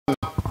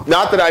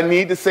Not that I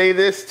need to say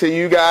this to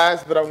you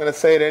guys, but I'm going to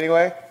say it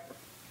anyway.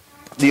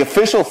 The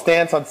official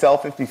stance on Cell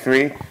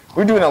 53,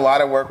 we're doing a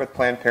lot of work with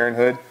Planned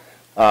Parenthood.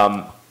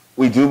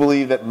 We do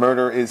believe that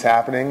murder is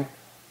happening,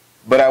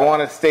 but I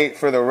want to state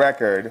for the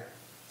record,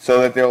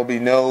 so that there will be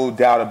no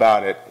doubt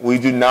about it, we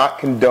do not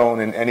condone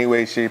in any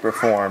way, shape, or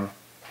form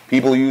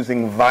people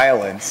using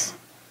violence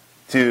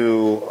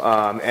to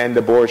end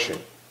abortion.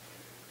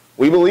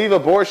 We believe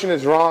abortion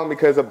is wrong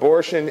because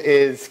abortion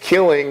is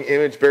killing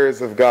image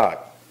bearers of God.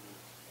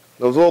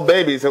 Those little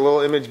babies are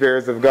little image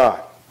bearers of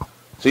God.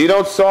 So you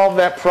don't solve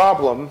that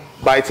problem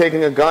by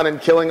taking a gun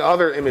and killing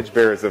other image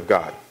bearers of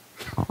God.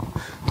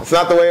 That's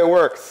not the way it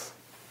works.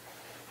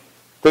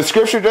 The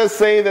scripture does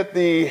say that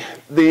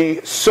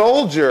the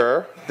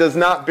soldier does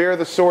not bear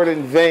the sword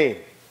in vain.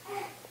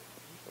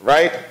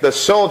 Right? The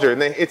soldier.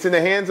 It's in the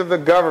hands of the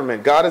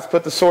government. God has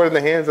put the sword in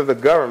the hands of the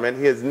government.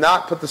 He has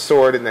not put the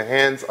sword in the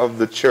hands of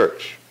the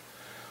church.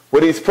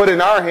 What He's put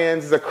in our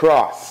hands is a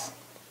cross.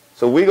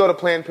 So we go to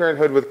Planned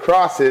Parenthood with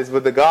crosses,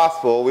 with the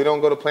gospel. We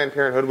don't go to Planned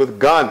Parenthood with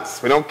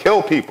guns. We don't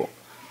kill people.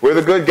 We're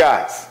the good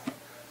guys.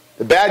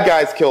 The bad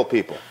guys kill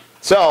people.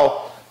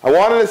 So I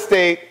wanted to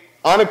state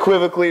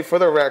unequivocally for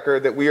the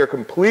record that we are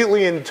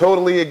completely and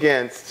totally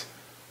against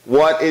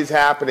what is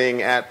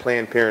happening at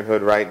Planned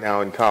Parenthood right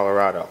now in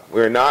Colorado.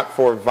 We're not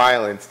for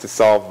violence to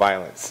solve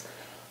violence.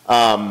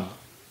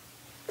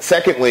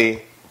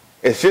 Secondly,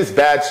 it's just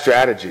bad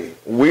strategy.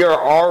 We are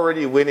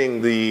already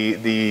winning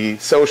the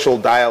social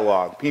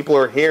dialogue. People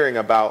are hearing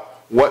about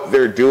what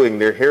they're doing.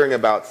 They're hearing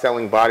about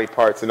selling body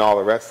parts and all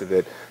the rest of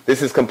it.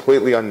 This is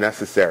completely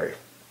unnecessary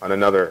on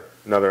another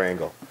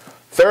angle.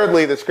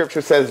 Thirdly, the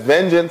scripture says,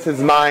 "Vengeance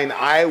is mine,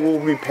 I will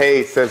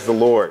repay, says the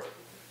Lord."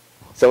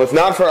 So it's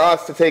not for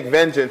us to take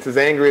vengeance, as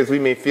angry as we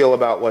may feel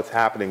about what's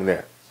happening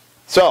there.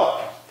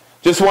 So,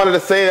 just wanted to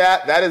say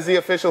that. That is the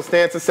official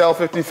stance of Cell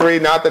 53.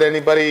 Not that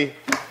anybody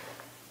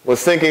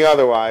was thinking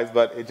otherwise,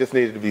 but it just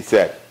needed to be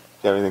said.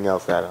 Everything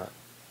else to add on?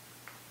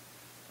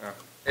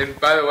 And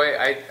by the way,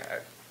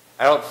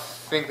 I don't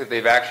think that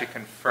they've actually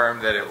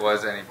confirmed that it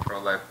was any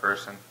pro-life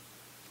person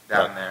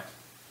down there.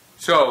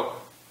 So,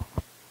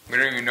 we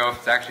don't even know if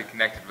it's actually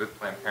connected with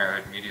Planned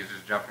Parenthood. Media is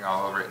just jumping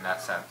all over it in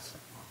that sense.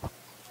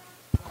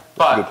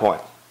 But, good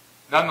point.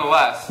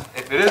 Nonetheless,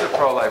 if it is a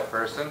pro-life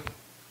person,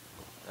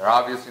 they're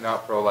obviously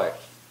not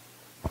pro-life.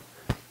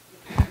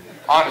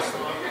 Honestly.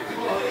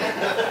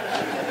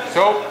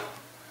 So,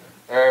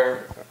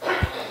 they're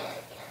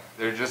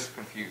just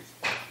confused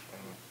and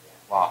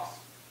lost.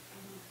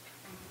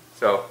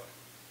 So,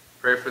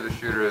 pray for the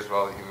shooter as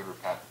well that he would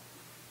repent.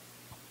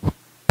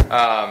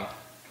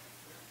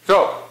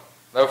 So,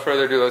 without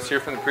further ado, let's hear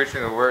from the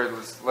preaching of the word.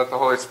 Let's let the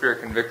Holy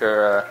Spirit convict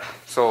our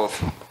souls.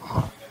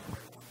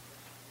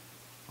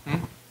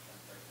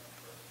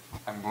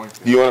 I'm going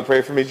to. Do you want to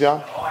pray for me,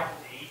 John? Oh,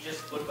 he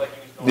just looked like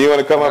he was going. Do you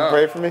want to come up and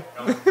pray for me?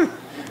 No.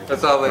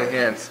 Let's all lay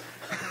hands.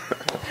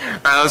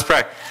 All right, let's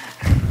pray.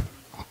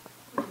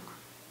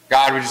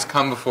 God, we just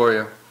come before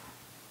you.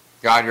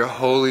 God, your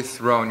holy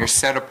throne, your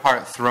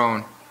set-apart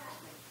throne.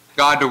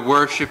 God, to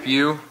worship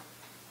you.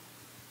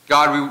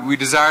 God, we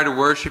desire to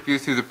worship you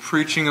through the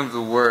preaching of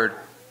the word.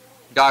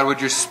 God, would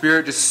your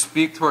Spirit just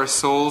speak to our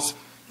souls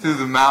through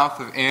the mouth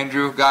of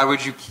Andrew? God,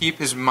 would you keep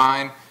his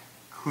mind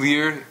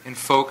clear and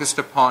focused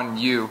upon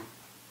you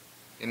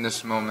in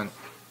this moment?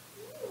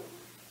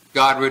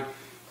 God, would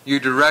you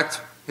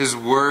direct his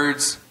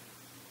words,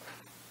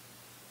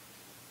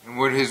 and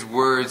would his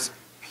words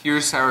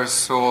pierce our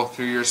soul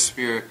through your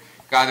Spirit?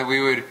 God, that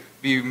we would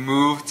be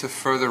moved to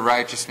further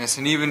righteousness.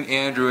 And even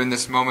Andrew in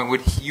this moment,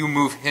 would you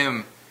move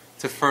him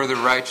to further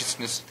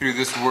righteousness through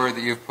this word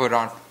that you've put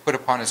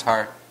upon his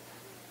heart?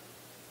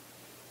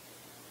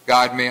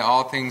 God, may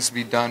all things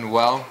be done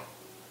well.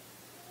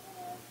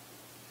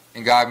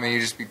 And God, may you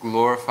just be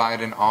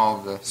glorified in all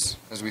of this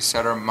as we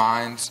set our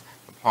minds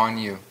upon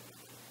you.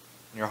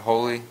 In your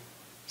holy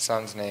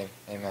Son's name,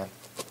 amen.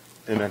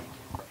 Amen.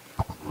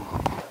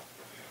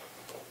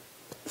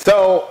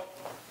 So,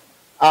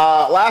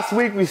 last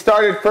week we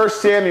started 1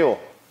 Samuel.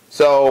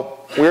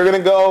 So, we're going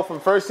to go from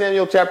 1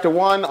 Samuel chapter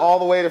 1 all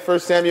the way to 1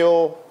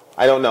 Samuel,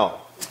 I don't know.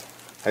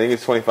 I think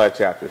it's 25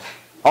 chapters.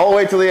 All the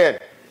way to the end.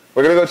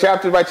 We're going to go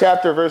chapter by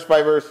chapter, verse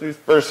by verse through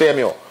 1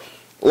 Samuel.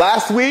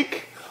 Last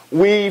week,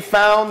 we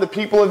found the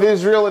people of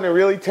Israel in a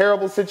really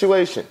terrible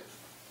situation.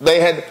 They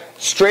had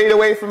strayed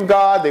away from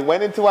God. They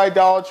went into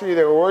idolatry.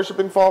 They were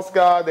worshiping false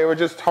God. They were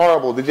just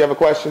horrible. Did you have a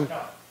question?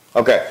 No.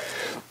 Okay.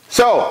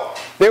 So,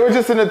 they were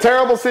just in a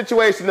terrible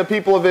situation, the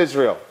people of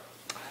Israel.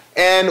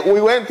 And we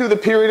went through the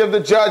period of the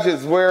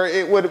judges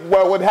where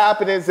what would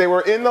happen is they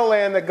were in the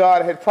land that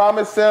God had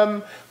promised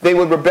them. They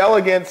would rebel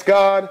against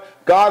God.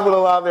 God would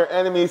allow their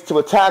enemies to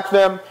attack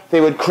them. They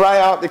would cry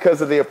out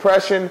because of the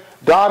oppression.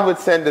 God would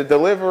send a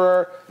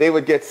deliverer. They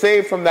would get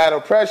saved from that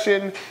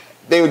oppression.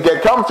 They would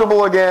get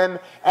comfortable again.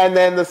 And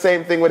then the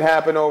same thing would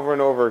happen over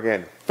and over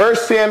again. 1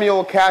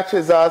 Samuel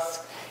catches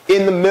us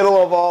in the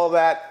middle of all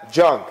that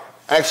junk.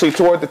 Actually,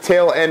 toward the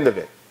tail end of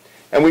it.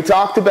 And we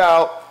talked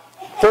about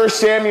 1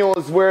 Samuel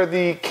is where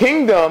the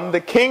kingdom,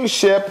 the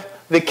kingship,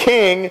 the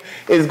king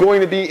is going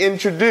to be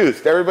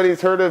introduced.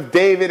 Everybody's heard of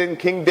David and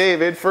King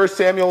David. 1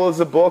 Samuel is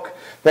a book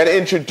that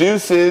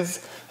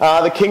introduces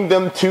the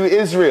kingdom to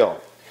Israel.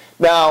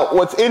 Now,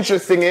 what's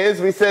interesting is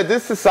we said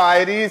this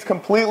society is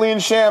completely in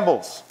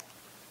shambles.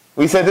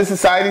 We said this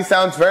society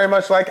sounds very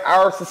much like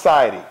our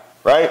society,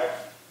 right?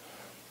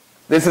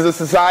 This is a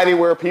society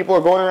where people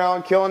are going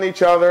around killing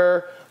each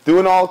other,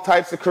 doing all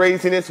types of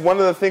craziness. One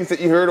of the things that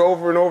you heard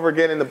over and over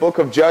again in the book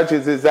of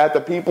Judges is that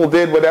the people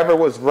did whatever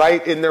was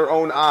right in their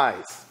own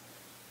eyes.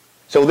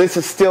 So this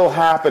is still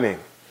happening.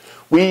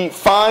 We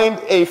find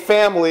a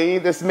family,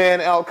 this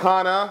man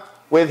Elkanah,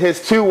 with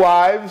his two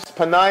wives,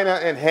 Peninnah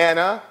and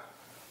Hannah.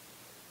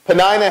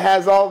 Peninnah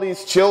has all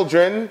these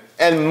children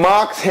and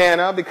mocks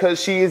Hannah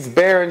because she is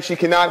barren. She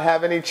cannot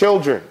have any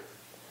children.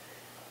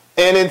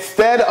 And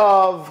instead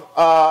of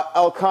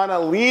Elkanah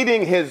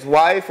leading his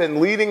wife and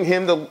leading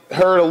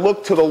her to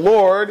look to the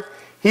Lord,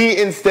 he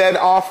instead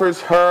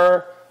offers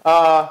her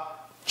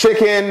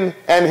chicken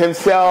and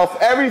himself,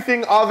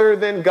 everything other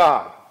than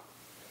God.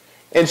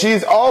 And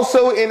she's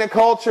also in a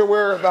culture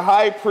where the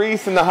high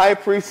priest and the high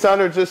priest's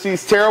son are just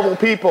these terrible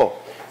people.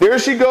 There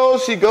she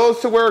goes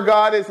to where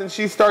God is, and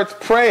she starts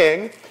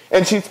praying,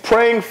 and she's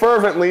praying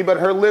fervently, but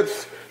her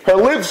lips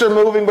are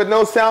moving, but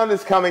no sound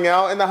is coming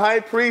out, and the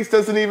high priest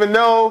doesn't even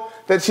know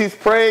that she's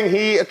praying.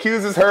 He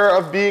accuses her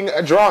of being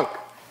a drunk.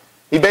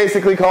 He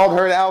basically called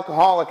her an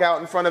alcoholic out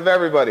in front of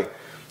everybody.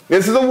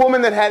 This is a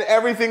woman that had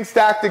everything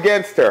stacked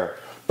against her,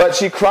 but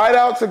she cried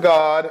out to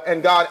God,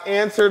 and God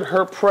answered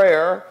her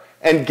prayer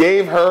and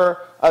gave her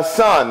a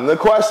son. The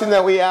question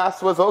that we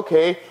asked was,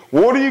 okay,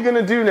 what are you going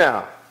to do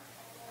now?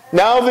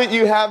 Now that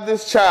you have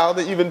this child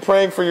that you've been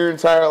praying for your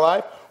entire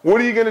life,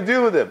 what are you going to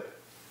do with him?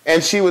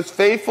 And she was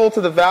faithful to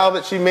the vow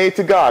that she made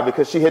to God,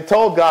 because she had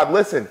told God,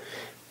 listen,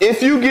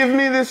 if you give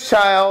me this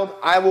child,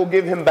 I will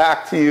give him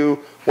back to you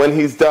when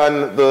he's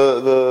done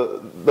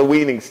the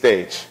weaning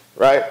stage,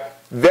 right?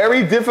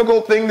 Very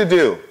difficult thing to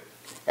do.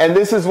 And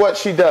this is what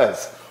she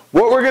does.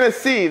 What we're going to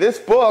see, this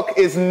book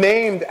is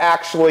named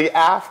actually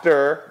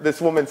after this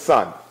woman's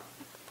son.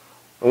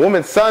 The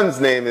woman's son's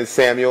name is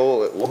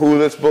Samuel, who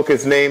this book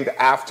is named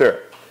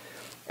after.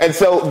 And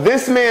so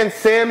this man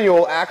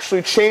Samuel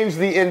actually changed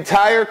the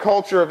entire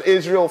culture of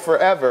Israel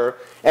forever,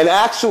 and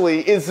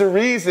actually is the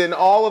reason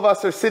all of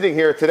us are sitting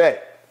here today.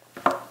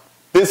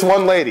 This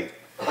one lady.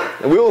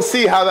 And we will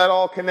see how that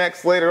all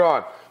connects later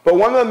on. But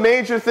one of the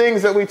major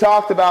things that we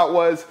talked about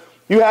was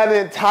you had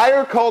an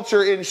entire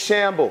culture in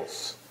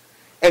shambles.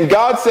 And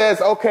God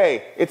says,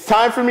 okay, it's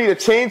time for me to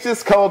change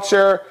this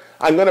culture.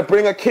 I'm going to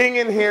bring a king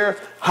in here.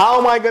 How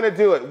am I going to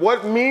do it?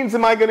 What means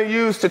am I going to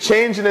use to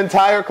change an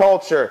entire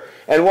culture?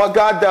 And what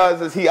God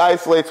does is he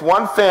isolates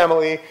one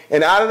family,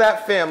 and out of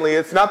that family,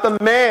 it's not the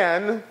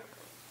man,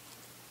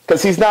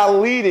 because he's not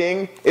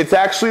leading, it's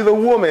actually the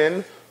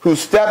woman who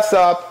steps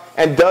up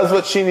and does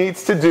what she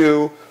needs to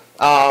do.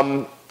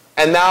 And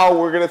now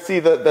we're going to see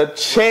the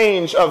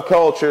change of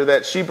culture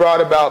that she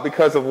brought about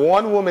because of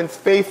one woman's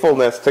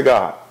faithfulness to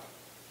God.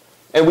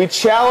 And we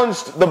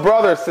challenged the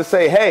brothers to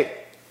say, hey,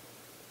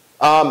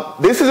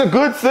 this is a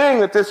good thing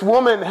that this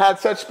woman had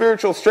such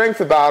spiritual strength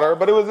about her,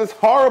 but it was this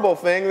horrible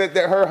thing that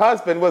her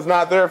husband was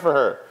not there for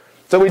her.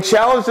 So we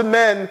challenged the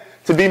men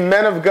to be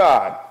men of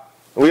God.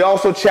 We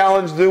also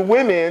challenged the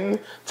women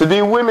to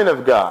be women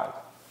of God.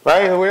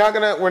 Right? And we're not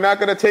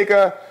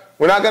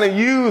going to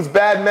use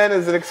bad men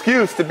as an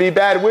excuse to be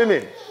bad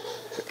women.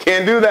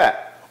 Can't do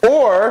that.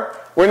 Or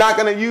we're not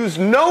going to use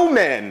no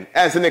men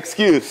as an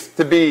excuse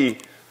to be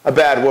a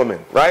bad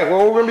woman, right?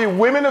 Well, we're going to be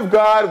women of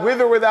God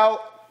with or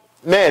without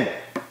men.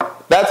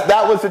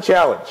 That was the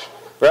challenge,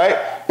 right?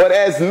 But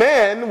as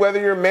men, whether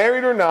you're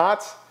married or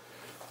not,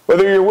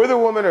 whether you're with a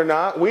woman or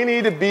not, we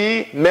need to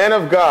be men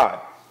of God.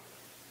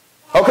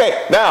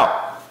 Okay,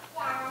 now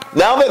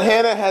that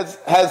Hannah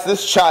has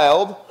this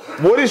child,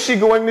 what is she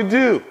going to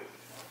do?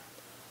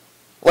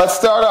 Let's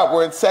start up.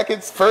 We're in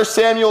 1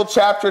 Samuel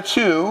chapter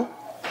 2.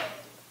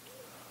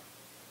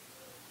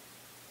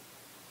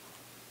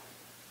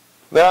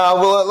 Now,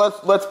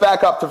 let's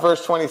back up to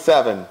verse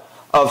 27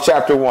 of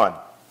chapter 1.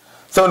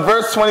 So in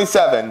verse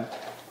 27,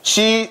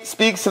 she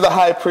speaks to the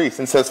high priest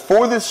and says,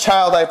 "For this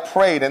child I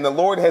prayed, and the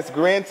Lord has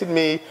granted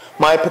me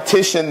my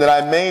petition that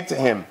I made to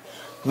him.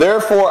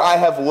 Therefore I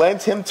have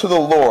lent him to the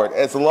Lord.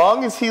 As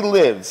long as he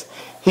lives,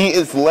 he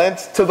is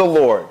lent to the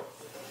Lord."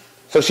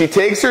 So she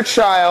takes her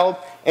child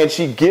and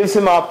she gives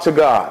him up to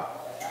God.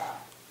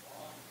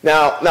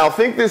 Now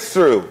think this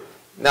through.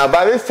 Now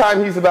by this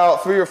time he's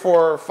about 3 or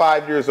 4 or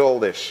 5 years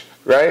oldish,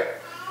 right?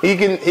 He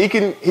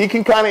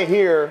can kind of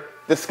hear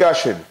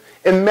discussion.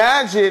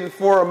 Imagine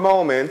for a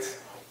moment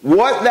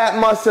what that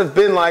must have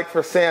been like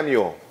for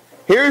Samuel.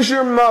 Here's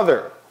your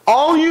mother.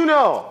 All you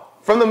know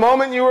from the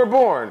moment you were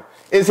born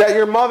is that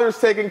your mother's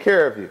taking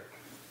care of you.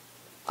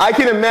 I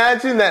can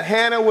imagine that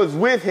Hannah was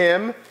with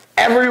him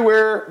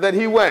everywhere that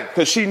he went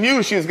because she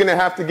knew she was going to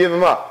have to give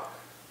him up.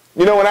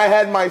 You know, when I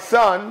had my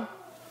son,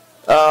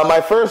 my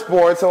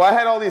firstborn, so I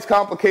had all these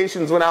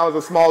complications when I was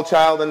a small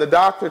child, and the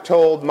doctor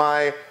told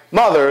my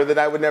mother that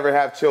I would never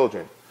have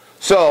children.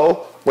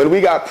 So when we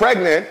got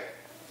pregnant,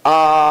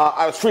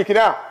 I was freaking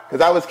out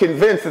because I was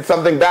convinced that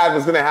something bad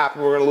was going to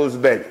happen. We were going to lose the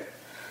baby.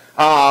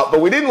 But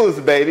we didn't lose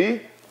the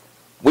baby.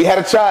 We had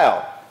a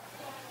child.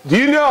 Do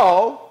you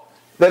know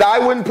that I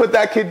wouldn't put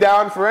that kid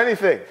down for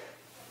anything?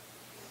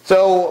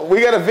 So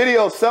we got a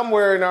video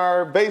somewhere in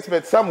our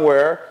basement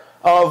somewhere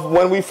of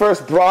when we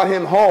first brought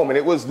him home, and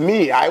it was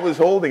me. I was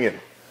holding him.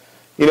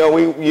 You know,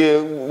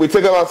 we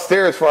took him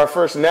upstairs for our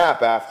first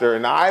nap after,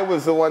 and I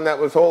was the one that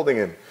was holding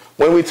him.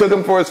 When we took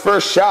him for his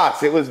first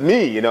shots, it was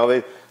me. You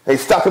know, they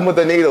stuck him with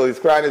a needle. He's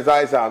crying his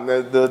eyes out.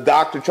 And the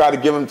doctor tried to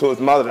give him to his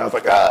mother, and I was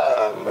like,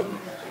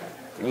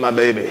 my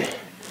baby.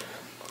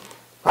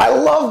 I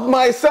loved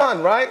my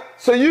son, right?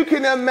 So you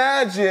can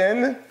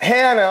imagine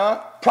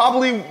Hannah,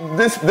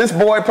 this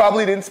boy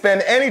probably didn't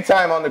spend any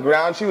time on the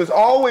ground. She was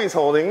always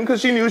holding him because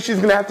she knew she's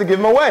going to have to give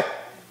him away.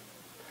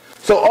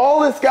 So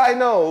all this guy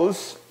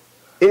knows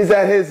is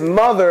that his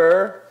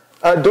mother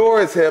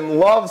adores him,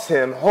 loves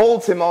him,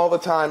 holds him all the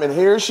time. And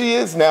here she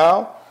is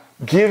now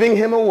giving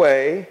him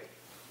away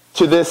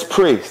to this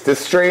priest, this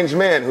strange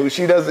man who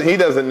he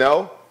doesn't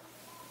know.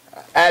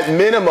 At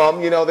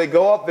minimum, you know, they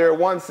go up there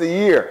once a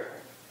year.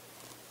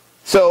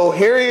 So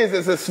here he is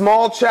as a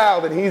small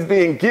child, and he's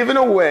being given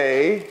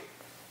away.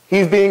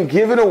 He's being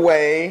given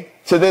away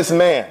to this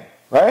man,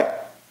 right?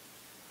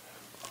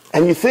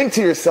 And you think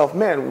to yourself,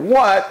 man,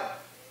 what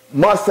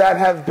must that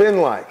have been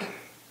like?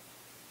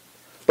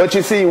 But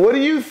you see, what do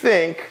you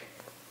think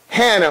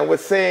Hannah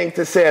was saying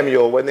to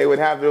Samuel when they would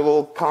have their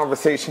little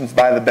conversations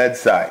by the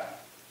bedside?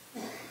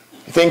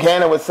 You think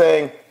Hannah was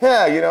saying,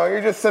 yeah, you know,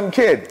 you're just some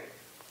kid.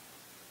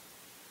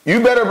 You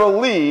better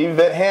believe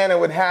that Hannah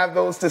would have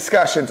those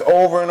discussions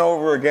over and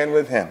over again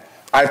with him.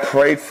 I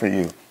prayed for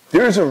you.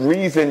 There's a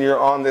reason you're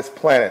on this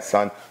planet,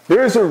 son.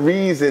 There's a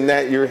reason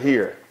that you're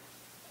here.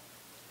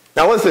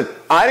 Now listen,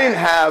 I didn't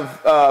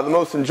have the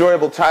most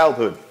enjoyable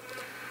childhood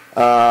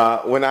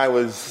when I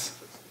was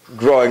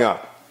growing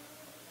up.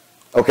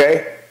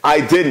 Okay? I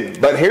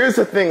didn't. But here's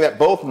the thing that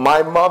both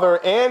my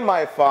mother and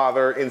my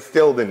father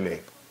instilled in me.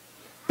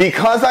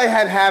 Because I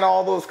had had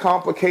all those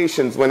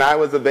complications when I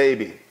was a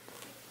baby,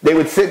 they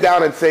would sit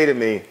down and say to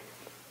me,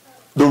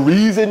 the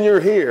reason you're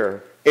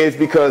here is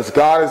because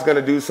God is going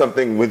to do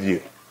something with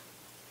you.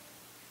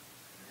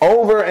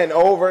 Over and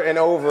over and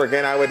over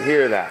again, I would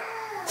hear that.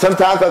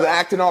 Sometimes I was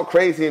acting all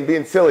crazy and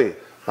being silly.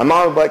 My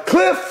mom would be like,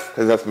 Cliff,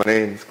 because that's my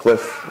name, it's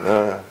Cliff.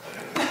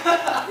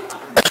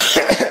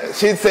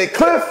 She'd say,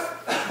 Cliff,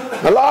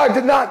 the Lord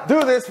did not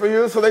do this for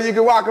you so that you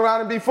could walk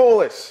around and be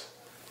foolish.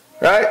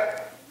 Right?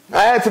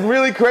 I had some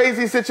really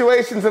crazy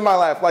situations in my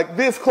life, like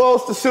this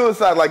close to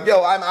suicide, like,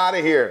 yo, I'm out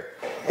of here.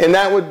 And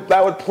that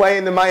would play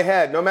into my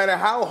head. No matter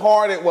how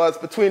hard it was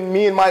between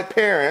me and my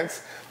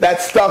parents, that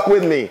stuck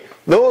with me.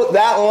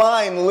 That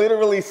line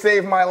literally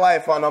saved my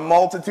life on a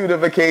multitude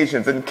of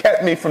occasions and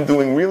kept me from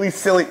doing really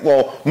silly,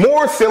 well,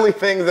 more silly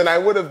things than I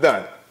would have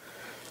done.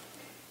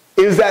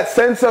 Is that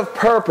sense of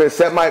purpose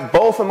that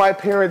both of my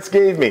parents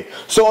gave me.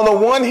 So on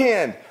the one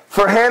hand,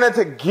 for Hannah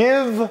to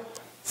give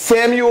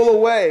Samuel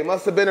away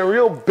must have been a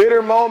real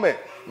bitter moment.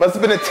 Must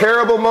have been a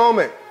terrible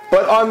moment.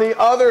 But on the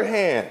other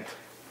hand,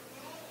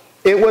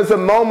 it was a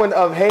moment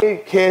of,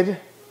 hey, kid,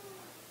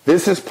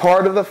 this is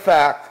part of the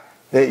fact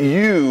that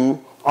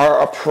you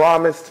are a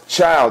promised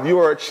child. You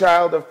are a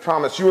child of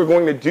promise. You are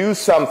going to do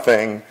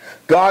something.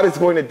 God is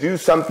going to do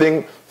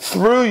something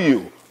through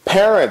you.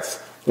 Parents,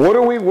 what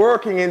are we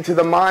working into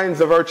the minds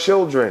of our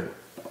children?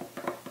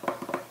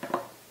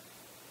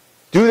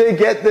 Do they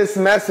get this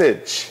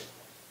message?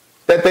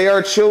 That they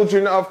are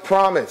children of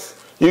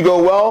promise. You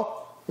go,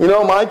 well, you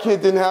know, my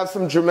kid didn't have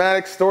some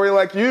dramatic story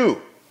like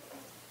you.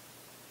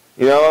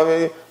 You know, I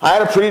mean, I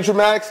had a pretty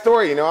dramatic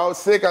story. You know, I was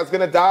sick, I was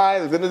going to die, I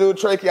was going to do a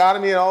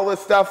tracheotomy and all this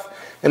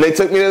stuff. And they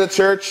took me to the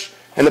church,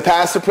 and the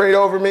pastor prayed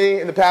over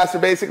me, and the pastor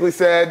basically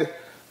said,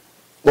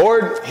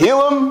 Lord,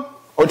 heal him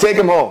or take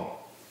him home.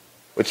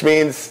 Which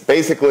means,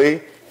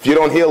 basically, if you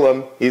don't heal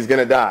him, he's going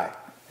to die.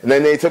 And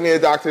then they took me to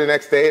the doctor the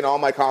next day, and all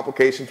my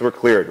complications were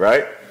cleared,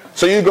 right?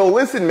 So you go,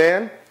 listen,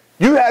 man.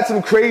 You had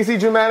some crazy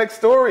dramatic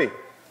story.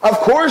 Of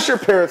course your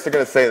parents are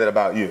going to say that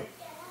about you.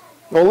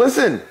 Well,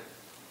 listen.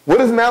 What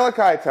does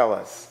Malachi tell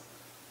us?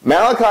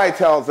 Malachi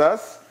tells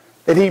us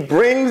that he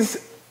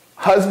brings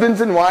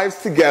husbands and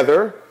wives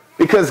together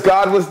because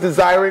God was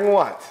desiring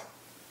what?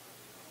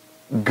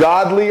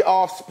 Godly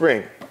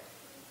offspring.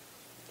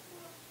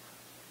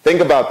 Think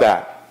about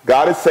that.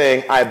 God is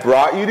saying, I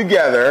brought you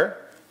together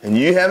and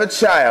you have a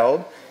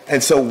child.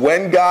 And so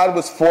when God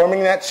was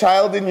forming that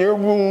child in your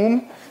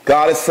womb,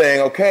 God is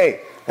saying, okay,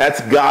 that's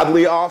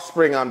godly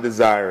offspring I'm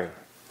desiring.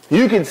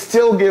 You can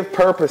still give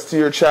purpose to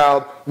your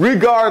child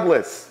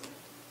regardless.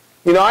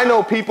 You know, I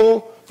know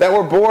people that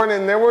were born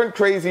and there weren't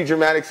crazy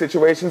dramatic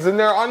situations and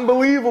they're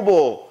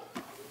unbelievably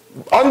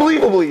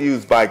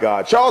used by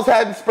God. Charles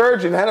Haddon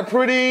Spurgeon had a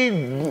pretty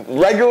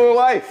regular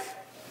life.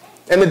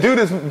 And the dude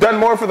has done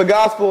more for the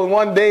gospel in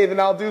one day than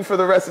I'll do for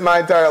the rest of my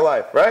entire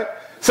life, right?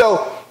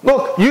 So,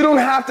 look, you don't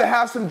have to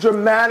have some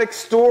dramatic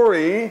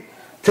story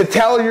to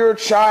tell your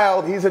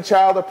child he's a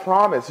child of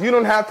promise. You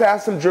don't have to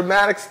have some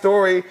dramatic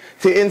story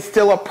to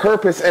instill a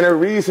purpose and a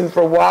reason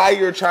for why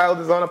your child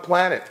is on a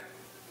planet.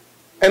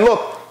 And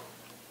look,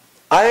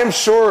 I am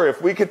sure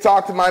if we could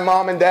talk to my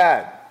mom and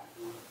dad,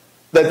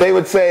 that they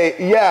would say,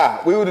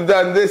 yeah, we would have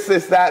done this,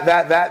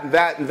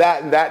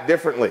 that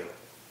differently.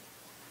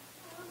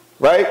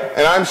 Right?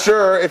 And I'm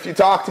sure if you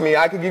talk to me,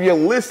 I could give you a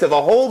list of a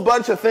whole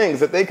bunch of things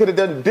that they could have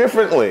done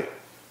differently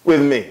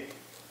with me.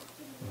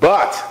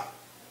 But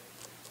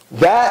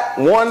that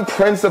one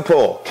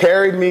principle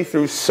carried me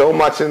through so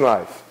much in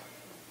life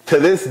to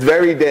this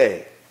very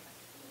day.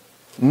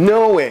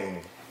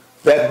 Knowing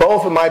that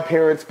both of my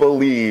parents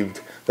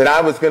believed that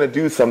I was going to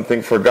do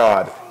something for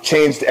God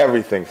changed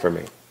everything for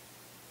me.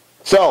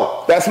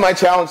 So, that's my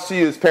challenge to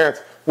you as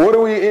parents. What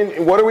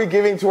are we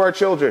giving to our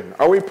children?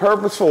 Are we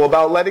purposeful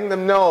about letting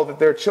them know that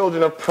they're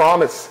children of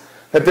promise,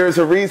 that there's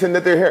a reason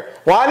that they're here?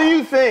 Why do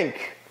you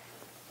think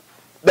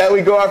that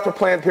we go after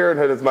Planned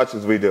Parenthood as much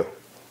as we do?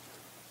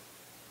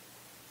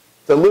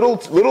 The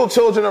little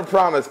children of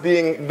promise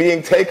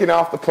being taken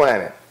off the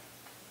planet.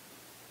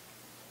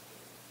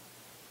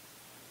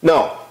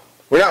 No,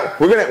 we're not.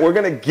 We're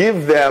going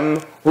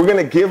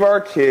to give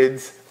our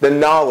kids the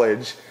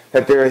knowledge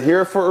that they're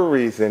here for a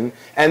reason,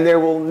 and there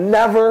will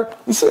never,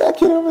 you see that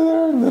kid over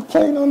there and the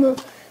plane on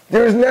the,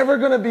 there's never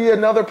going to be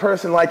another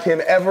person like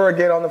him ever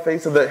again on the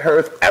face of the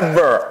earth,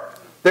 ever.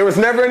 There was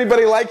never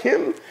anybody like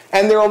him,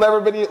 and there will never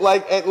be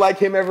like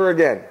him ever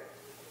again.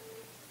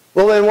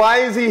 Well, then why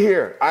is he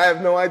here? I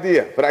have no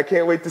idea, but I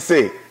can't wait to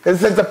see.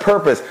 There's a sense of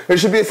purpose. There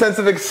should be a sense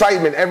of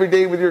excitement every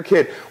day with your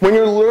kid. When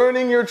you're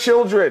learning your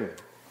children,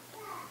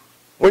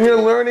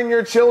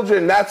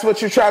 that's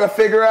what you're trying to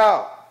figure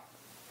out.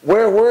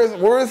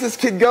 Where is this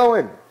kid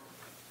going?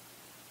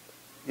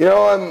 You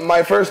know,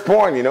 my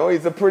firstborn, you know,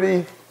 he's a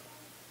pretty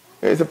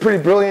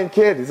brilliant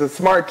kid. He's a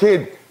smart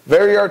kid,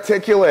 very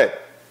articulate,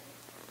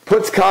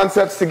 puts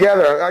concepts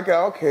together. I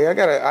go, okay, I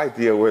got an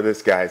idea where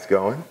this guy's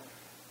going.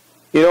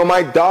 You know,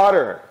 my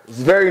daughter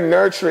is very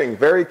nurturing,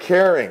 very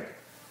caring,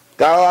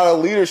 got a lot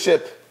of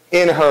leadership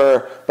in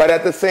her, but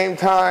at the same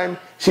time,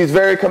 she's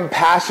very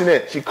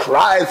compassionate. She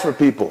cries for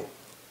people.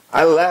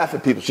 I laugh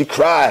at people. She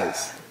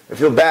cries. I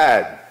feel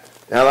bad.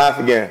 And I laugh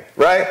again,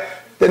 right?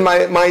 Then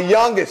my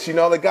youngest, you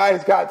know, the guy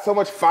who's got so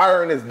much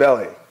fire in his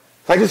belly.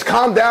 It's like, just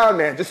calm down,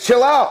 man. Just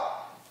chill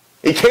out.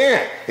 He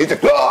can't. He's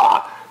like,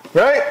 ah,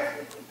 right?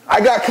 I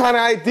got kind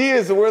of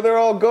ideas of where they're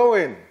all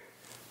going,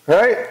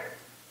 right?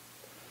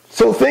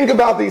 So think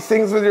about these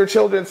things with your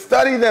children.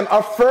 Study them.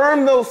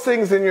 Affirm those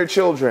things in your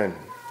children.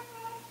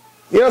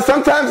 You know,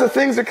 sometimes the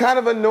things that are kind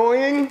of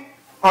annoying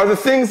are the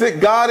things that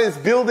God is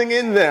building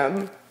in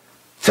them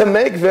to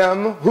make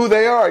them who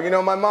they are. You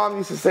know, my mom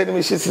used to say to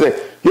me, she used to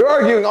say, you're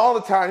arguing all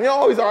the time. You're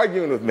always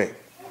arguing with me.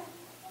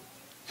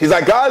 She's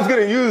like, God's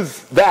going to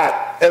use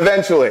that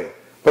eventually.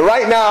 But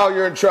right now,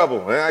 you're in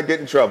trouble. And I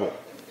get in trouble.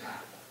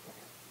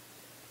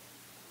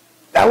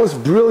 That was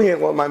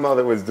brilliant what my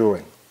mother was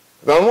doing.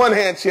 On one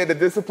hand, she had to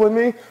discipline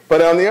me.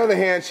 But on the other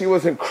hand, she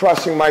wasn't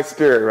crushing my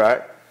spirit,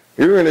 right?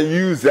 You're going to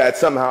use that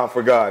somehow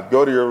for God.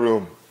 Go to your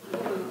room.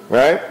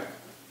 Right?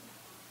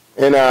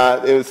 And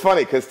it was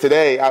funny because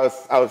today I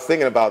was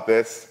thinking about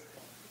this.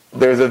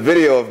 There's a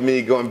video of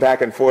me going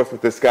back and forth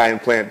with this guy in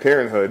Planned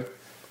Parenthood,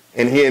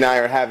 and he and I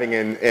are having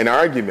an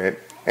argument,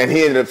 and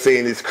he ended up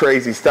saying this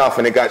crazy stuff,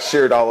 and it got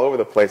shared all over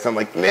the place. I'm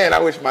like, man, I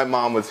wish my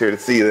mom was here to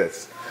see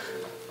this.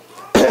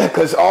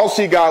 Because all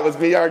she got was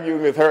me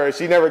arguing with her.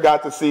 She never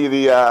got to see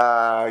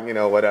the, you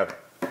know, whatever.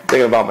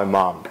 Thinking about my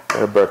mom.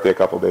 Her birthday a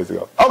couple days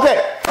ago.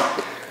 Okay,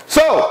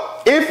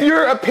 so if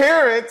you're a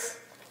parent,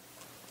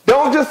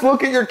 don't just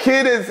look at your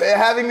kid as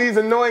having these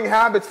annoying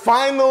habits.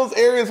 Find those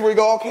areas where you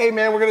go, okay,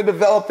 man, we're going to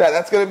develop that.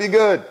 That's going to be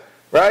good,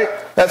 right?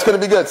 That's going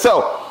to be good.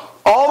 So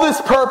all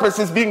this purpose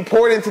is being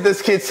poured into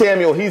this kid,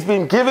 Samuel. He's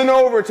being given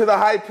over to the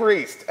high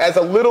priest as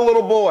a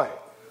little boy,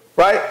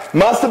 right?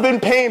 Must have been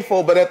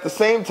painful, but at the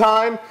same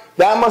time,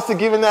 that must have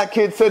given that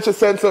kid such a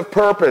sense of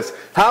purpose.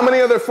 How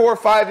many other 4- or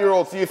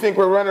 5-year-olds do you think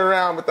were running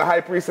around with the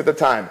high priest at the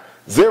time?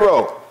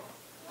 Zero.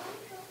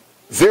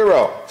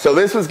 So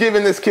this was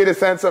giving this kid a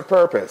sense of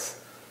purpose.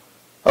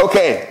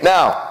 Okay,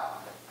 now,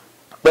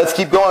 let's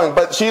keep going.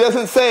 But she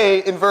doesn't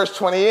say in verse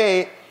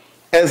 28,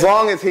 as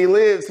long as he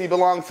lives, he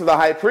belongs to the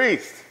high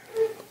priest.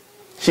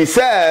 She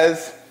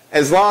says,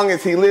 as long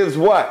as he lives,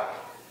 what?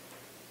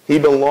 He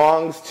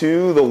belongs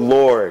to the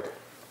Lord.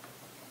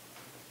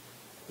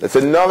 That's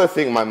another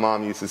thing my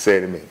mom used to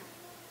say to me.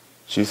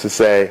 She used to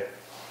say,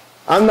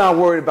 I'm not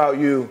worried about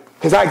you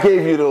because I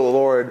gave you to the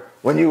Lord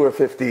when you were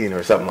 15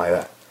 or something like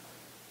that.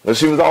 But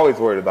she was always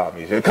worried about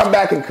me. She would come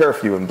back in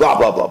curfew and blah,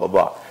 blah, blah, blah,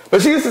 blah.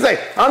 But she used to say,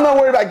 I'm not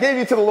worried about I gave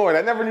you to the Lord.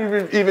 I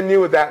never even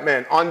knew what that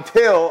meant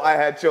until I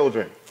had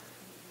children.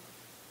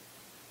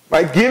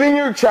 Right? Giving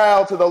your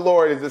child to the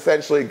Lord is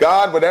essentially,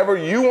 God, whatever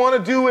you want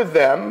to do with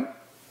them,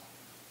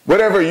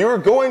 whatever you're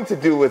going to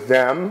do with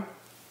them,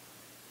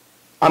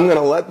 I'm going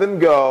to let them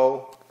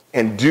go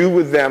and do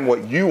with them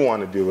what you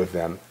want to do with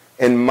them.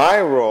 And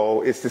my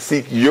role is to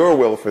seek your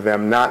will for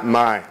them, not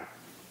mine.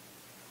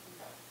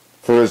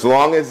 for as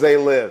long as they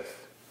live.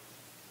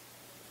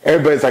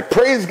 Everybody's like,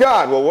 praise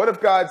God. Well, what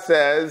if God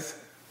says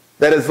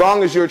that as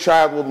long as your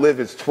child will live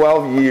is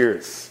 12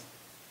 years?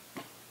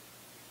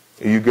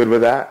 Are you good with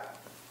that?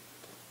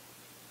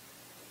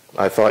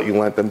 I thought you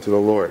lent them to the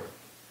Lord.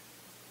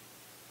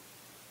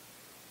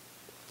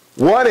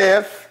 What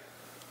if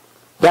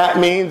that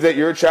means that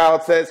your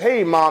child says,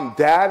 hey, Mom,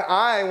 Dad,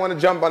 I want to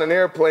jump on an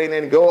airplane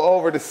and go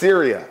over to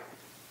Syria?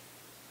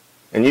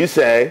 And you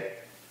say,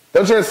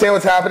 don't you understand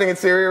what's happening in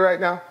Syria right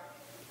now?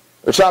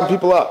 They're chopping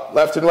people up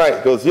left and right.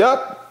 He goes,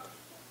 yup.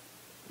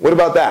 What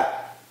about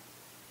that?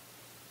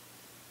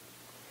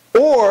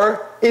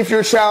 Or if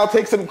your child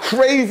takes some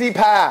crazy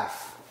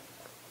path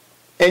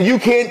and you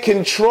can't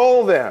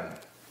control them,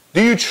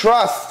 do you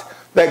trust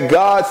that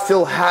God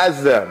still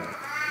has them?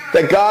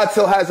 That God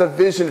still has a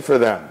vision for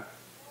them?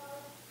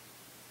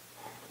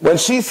 When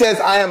she says,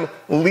 I am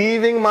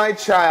leaving my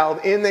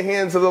child in the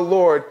hands of the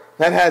Lord,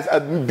 that has a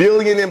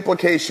billion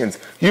implications.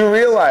 You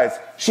realize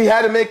she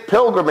had to make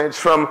pilgrimage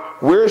from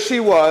where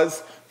she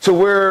was to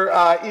where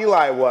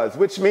Eli was,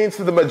 which means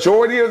for the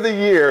majority of the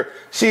year,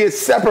 she is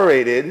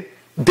separated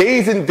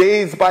days and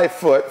days by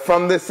foot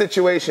from this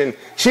situation.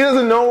 She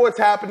doesn't know what's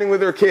happening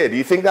with her kid. Do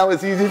you think that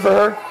was easy for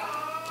her?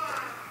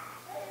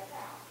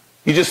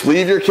 You just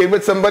leave your kid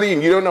with somebody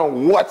and you don't know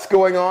what's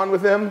going on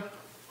with him?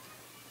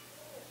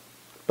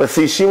 But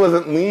see, she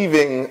wasn't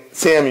leaving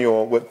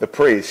Samuel with the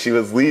priest. She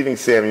was leaving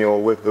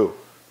Samuel with who?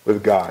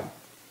 With God.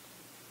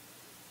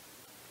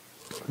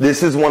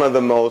 This is one of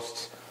the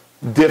most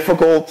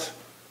difficult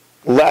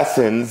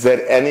lessons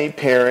that any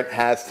parent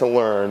has to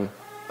learn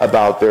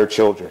about their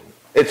children.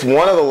 It's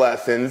one of the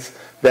lessons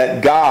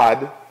that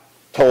God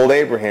told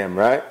Abraham,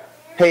 right?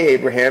 Hey,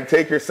 Abraham,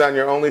 take your son,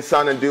 your only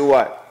son, and do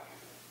what?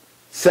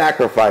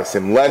 Sacrifice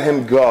him. Let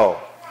him go.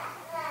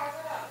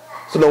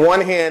 So on the one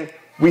hand,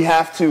 we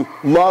have to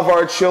love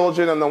our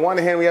children. On the one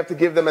hand, we have to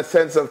give them a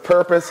sense of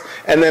purpose.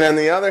 And then on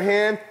the other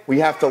hand, we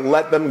have to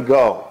let them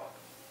go.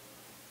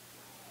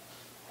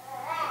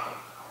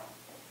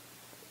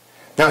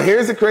 Now,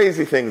 here's the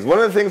crazy things. One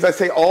of the things I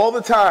say all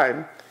the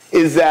time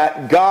is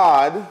that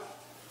God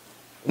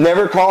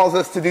never calls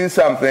us to do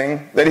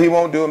something that he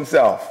won't do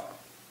himself.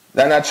 Is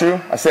that not true?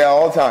 I say it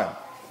all the time.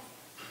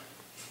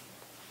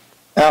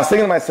 And I was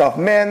thinking to myself,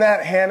 man,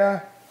 that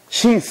Hannah,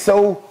 she's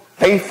so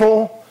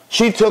faithful.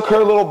 She took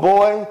her little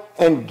boy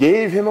and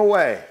gave him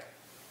away.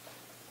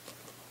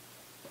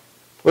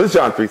 What does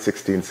John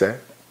 3:16 say?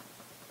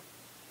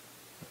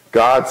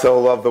 God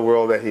so loved the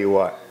world that he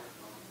what?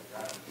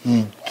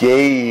 He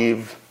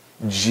gave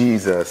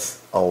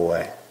Jesus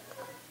away.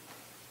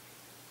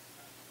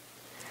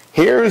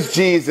 Here's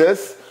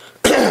Jesus.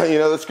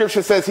 The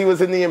scripture says he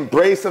was in the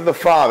embrace of the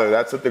Father.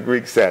 That's what the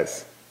Greek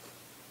says.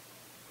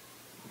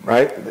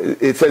 Right?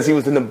 It says he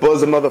was in the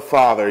bosom of the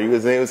Father.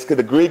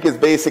 The Greek is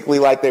basically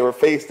like they were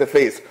face to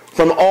face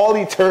from all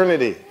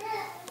eternity.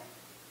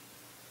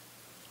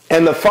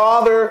 And the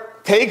Father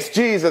takes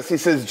Jesus. He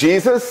says,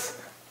 Jesus,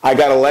 I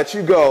got to let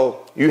you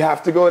go. You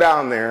have to go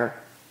down there.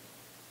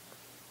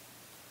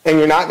 And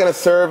you're not going to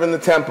serve in the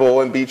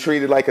temple and be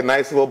treated like a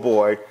nice little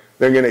boy.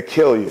 They're going to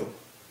kill you.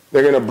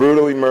 They're going to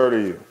brutally murder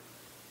you.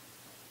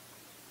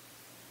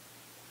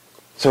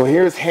 So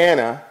here's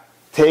Hannah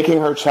taking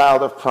her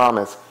child of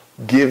promise,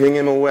 giving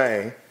him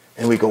away,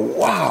 and we go,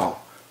 wow.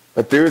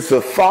 But there's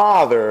the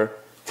Father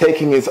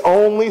taking his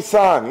only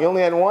son, he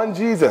only had one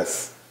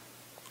Jesus,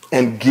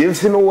 and gives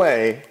him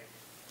away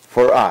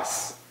for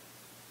us.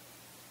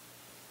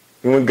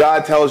 And when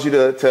God tells you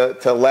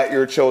to let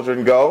your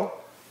children go,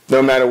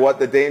 no matter what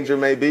the danger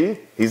may be,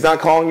 he's not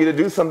calling you to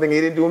do something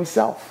he didn't do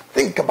himself.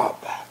 Think about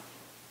that.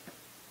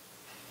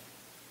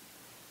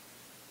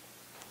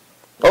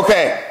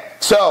 Okay.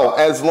 So,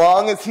 as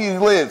long as he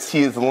lives,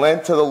 he is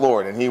lent to the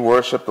Lord, and he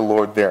worshiped the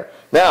Lord there.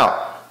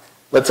 Now,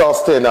 let's all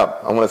stand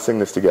up. I want to sing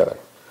this together.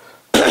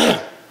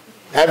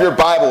 Have your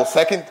Bible,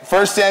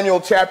 1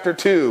 Samuel chapter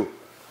 2.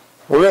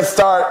 We're going to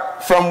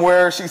start from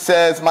where she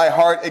says, my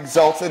heart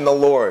exalts in the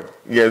Lord.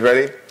 You guys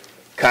ready?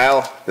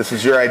 Kyle, this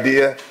is your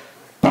idea.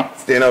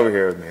 Stand over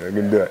here with me. We're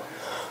going to do it.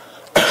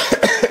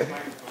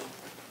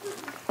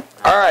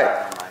 All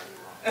right.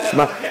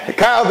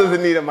 Kyle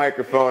doesn't need a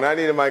microphone. I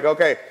need a mic.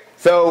 Okay.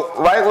 So,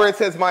 right where it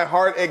says, my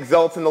heart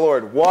exalts in the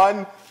Lord.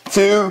 1,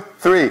 2,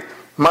 3.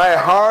 My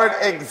heart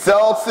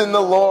exalts in the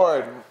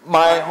Lord.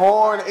 My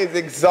horn is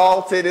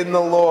exalted in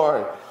the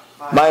Lord.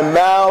 My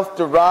mouth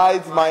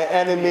derides my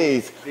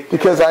enemies,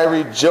 because I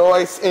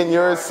rejoice in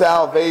your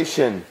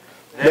salvation.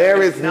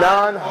 There is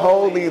none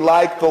holy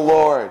like the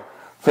Lord,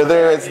 for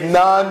there is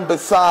none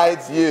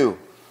besides you.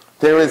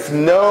 There is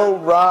no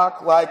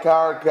rock like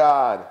our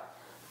God.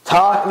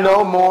 Talk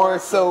no more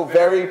so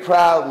very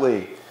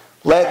proudly.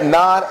 Let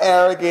not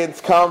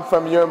arrogance come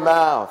from your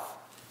mouth.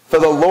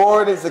 For the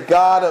Lord is a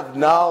God of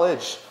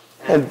knowledge,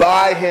 and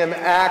by him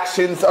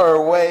actions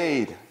are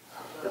weighed.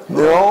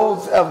 The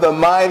oaths of the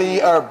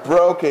mighty are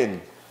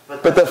broken,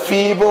 but the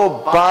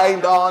feeble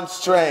bind on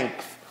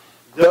strength.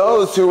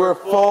 Those who are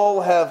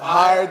full have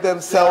hired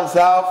themselves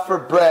out for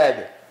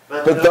bread,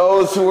 but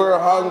those who are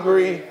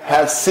hungry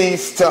have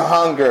ceased to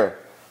hunger.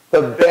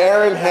 The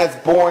barren has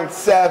borne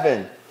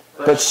 7,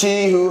 but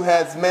she who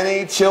has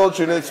many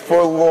children is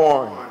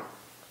forlorn.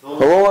 The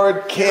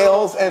Lord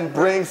kills and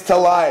brings to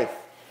life.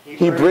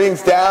 He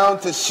brings down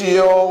to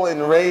Sheol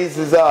and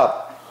raises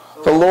up.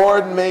 The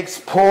Lord makes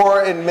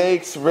poor and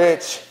makes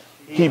rich.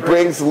 He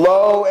brings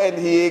low and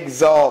he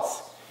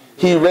exalts.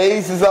 He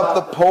raises up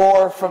the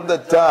poor from the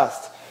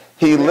dust.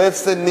 He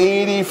lifts the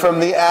needy from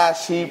the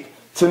ash heap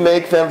to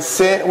make them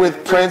sit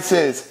with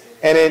princes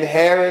and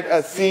inherit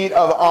a seat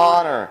of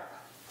honor.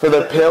 For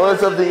the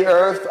pillars of the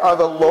earth are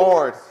the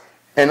Lord,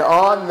 and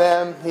on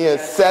them he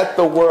has set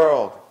the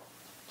world.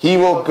 He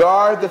will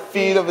guard the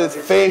feet of his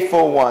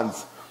faithful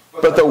ones,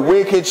 but the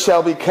wicked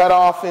shall be cut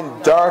off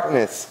in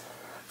darkness.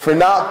 For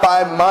not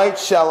by might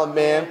shall a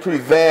man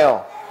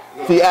prevail.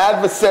 The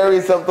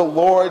adversaries of the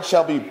Lord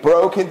shall be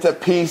broken to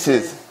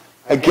pieces.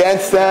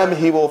 Against them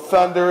he will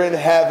thunder in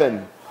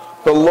heaven.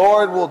 The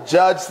Lord will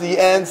judge the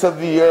ends of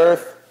the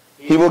earth.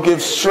 He will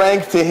give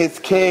strength to his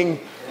king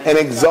and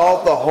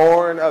exalt the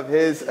horn of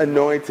his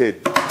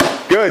anointed.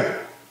 Good.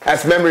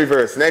 That's memory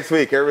verse. Next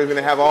week, everybody's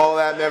going to have all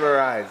that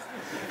memorized.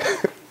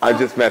 I'm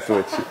just messing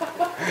with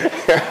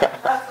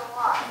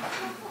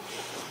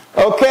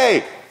you.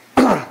 Okay.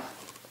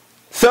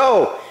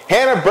 So,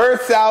 Hannah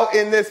bursts out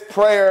in this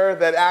prayer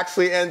that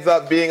actually ends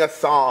up being a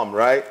psalm,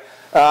 right?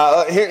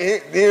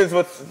 Here's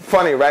what's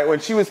funny, right? When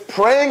she was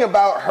praying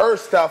about her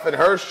stuff and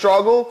her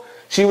struggle,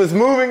 she was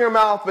moving her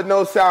mouth, but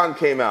no sound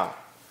came out.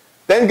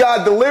 Then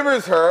God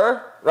delivers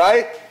her,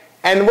 right?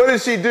 And what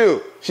does she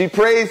do? She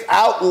prays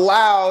out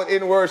loud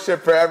in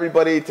worship for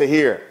everybody to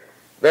hear.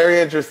 Very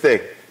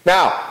interesting.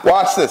 Now,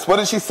 watch this. What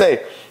does she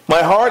say?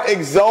 My heart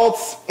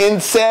exults in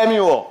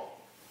Samuel,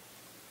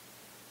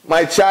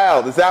 my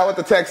child. Is that what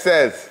the text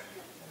says?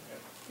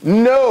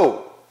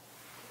 No.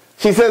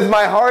 She says,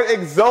 my heart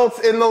exults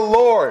in the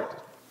Lord.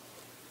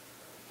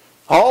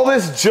 All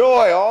this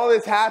joy, all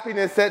this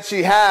happiness that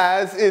she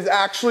has is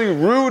actually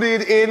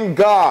rooted in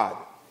God.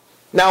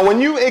 Now,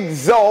 when you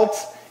exult,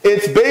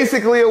 it's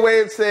basically a way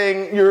of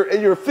saying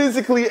you're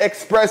physically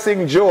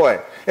expressing joy.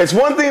 It's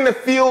one thing to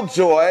feel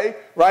joy,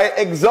 right?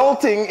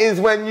 Exulting is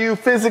when you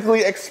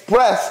physically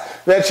express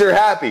that you're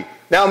happy.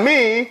 Now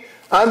me,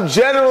 I'm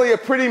generally a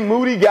pretty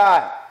moody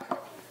guy.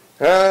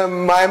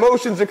 My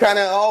emotions are kind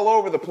of all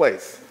over the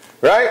place,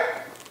 right?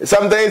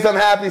 Some days I'm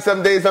happy,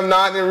 some days I'm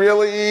not,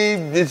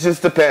 and it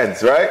just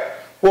depends, right?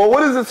 Well,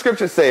 what does the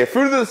scripture say?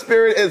 Fruit of the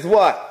Spirit is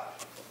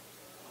what?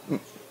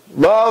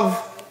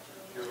 Love,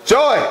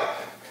 joy.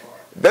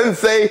 It doesn't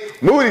say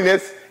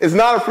moodiness is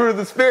not a fruit of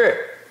the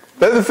Spirit. It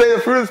doesn't say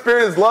the fruit of the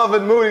Spirit is love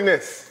and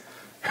moodiness.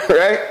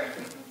 Right?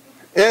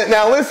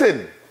 Now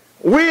listen,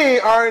 we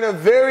are in a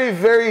very,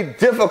 very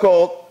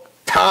difficult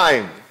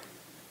time.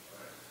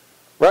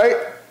 Right?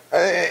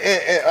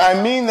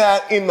 I mean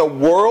that in the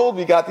world.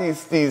 We got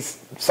these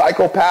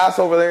psychopaths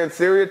over there in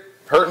Syria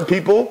hurting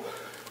people.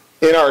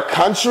 In our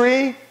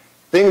country,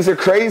 things are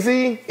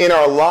crazy. In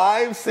our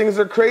lives, things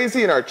are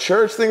crazy. In our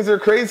church, things are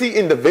crazy.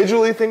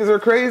 Individually, things are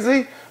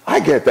crazy.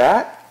 I get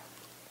that.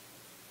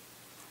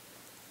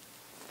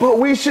 But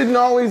we shouldn't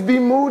always be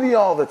moody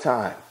all the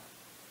time.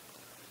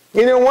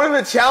 You know, one of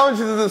the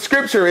challenges of the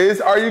scripture is,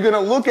 are you going to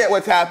look at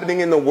what's happening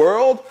in the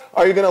world?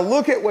 Are you going to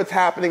look at what's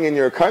happening in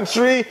your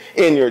country,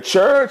 in your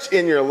church,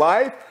 in your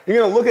life? Are you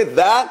going to look at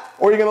that,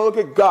 or are you going to look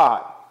at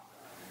God?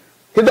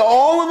 Because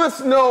all of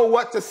us know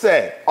what to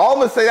say. All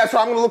of us say, that's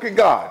why I'm going to look at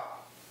God.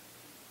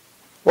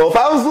 Well, if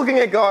I was looking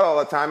at God all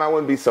the time, I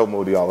wouldn't be so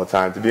moody all the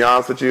time, to be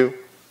honest with you.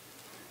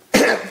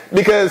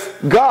 Because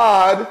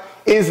God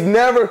is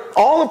never,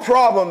 all the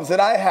problems that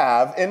I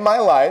have in my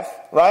life,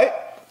 right?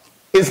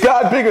 Is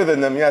God bigger than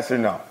them, yes or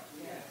no?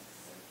 Yes.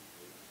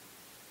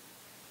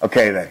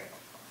 Okay then.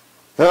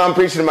 Then I'm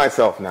preaching to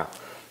myself now.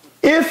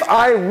 If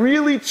I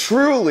really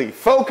truly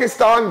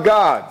focused on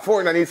God,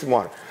 I need some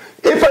water.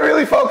 If I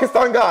really focused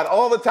on God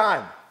all the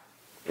time,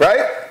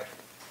 right?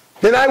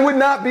 Then I would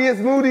not be as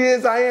moody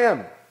as I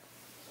am.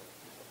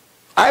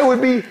 I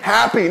would be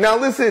happy. Now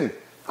listen,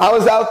 I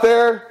was out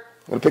there,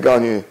 I'm going to pick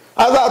on you.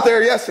 I was out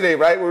there yesterday,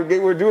 right?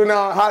 We're doing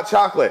hot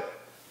chocolate.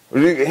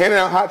 We're handing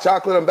out hot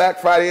chocolate on Black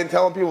Friday and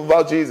telling people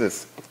about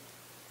Jesus.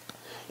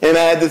 And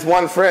I had this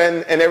one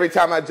friend, and every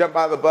time I jump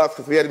out of the bus,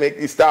 because we had to make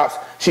these stops,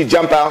 she'd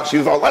jump out. She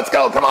was all, let's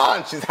go, come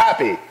on. She's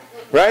happy,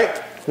 right?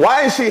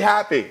 Why is she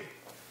happy?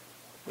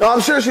 No, I'm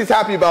sure she's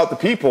happy about the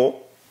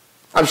people.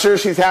 I'm sure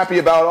she's happy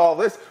about all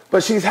this.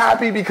 But she's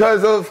happy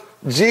because of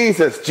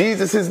Jesus.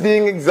 Jesus is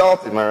being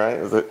exalted. Am I right?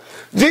 Is it?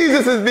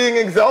 Jesus is being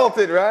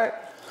exalted, right?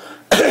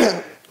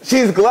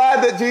 She's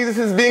glad that Jesus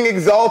is being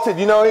exalted.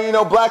 You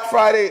know, Black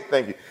Friday,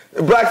 thank you.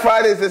 Black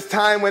Friday is this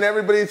time when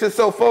everybody's just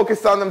so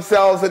focused on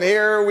themselves, and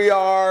here we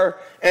are,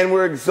 and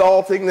we're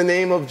exalting the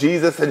name of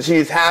Jesus, and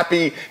she's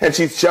happy, and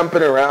she's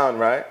jumping around,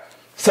 right?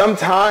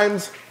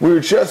 Sometimes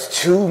we're just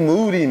too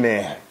moody,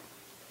 man.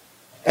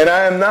 And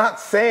I am not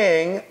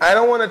saying, I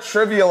don't want to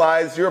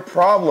trivialize your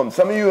problems.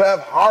 Some of you have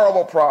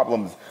horrible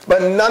problems,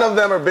 but none of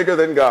them are bigger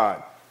than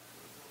God.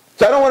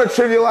 So I don't want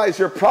to trivialize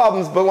your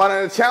problems, but what I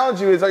want to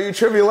challenge you is, are you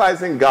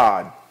trivializing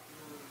God?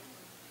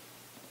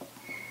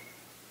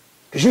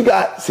 Because you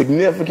got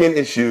significant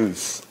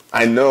issues.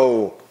 I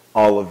know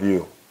all of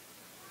you.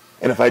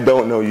 And if I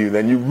don't know you,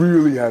 then you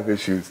really have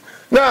issues.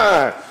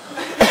 Nah.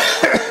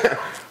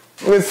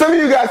 Some of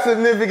you got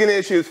significant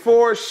issues,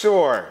 for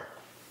sure.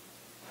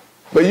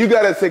 But you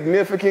got a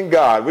significant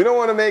God. We don't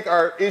want to make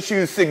our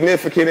issues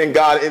significant and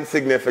God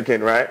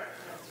insignificant, right?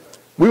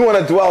 We want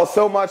to dwell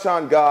so much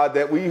on God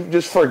that we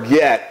just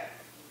forget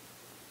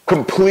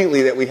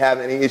completely that we have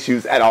any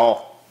issues at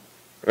all,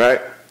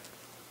 right?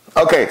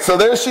 Okay, so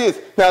there she is.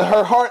 Now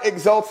her heart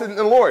exalted in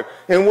the Lord.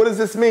 And what does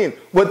this mean?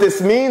 What this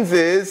means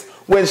is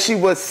when she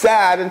was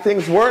sad and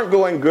things weren't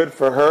going good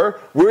for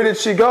her, where did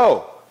she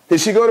go? Did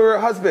she go to her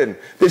husband?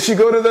 Did she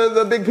go to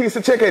the big piece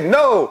of chicken?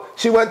 No,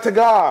 she went to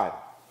God.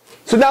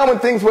 So now when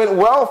things went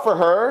well for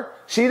her,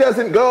 she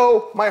doesn't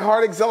go, my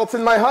heart exalts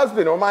in my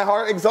husband, or my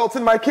heart exalts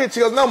in my kids.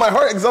 She goes, no, my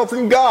heart exalts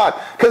in God,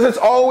 because it's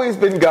always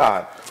been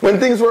God. When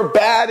things were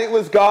bad, it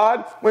was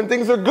God. When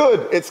things are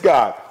good, it's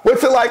God.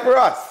 What's it like for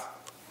us?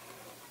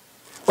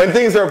 When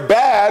things are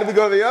bad, we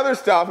go to the other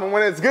stuff, and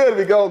when it's good,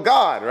 we go,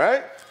 God,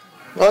 right?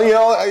 Well, you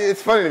know,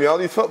 it's funny to me, all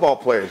these football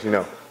players, you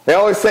know, they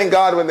always thank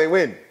God when they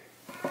win.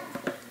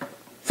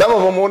 Some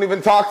of them won't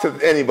even talk to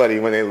anybody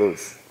when they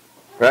lose,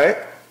 right?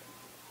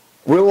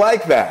 We're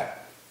like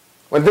that.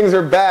 When things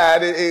are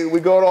bad, we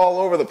go all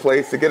over the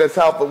place to get us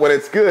help, but when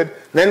it's good,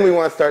 then we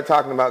want to start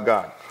talking about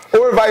God.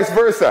 Or vice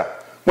versa.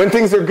 When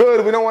things are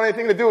good, we don't want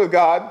anything to do with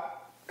God,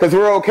 because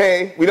we're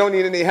okay, we don't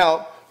need any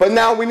help, but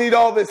now we need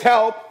all this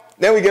help,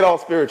 then we get all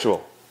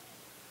spiritual.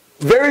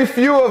 Very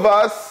few of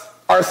us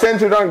are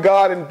centered on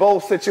God in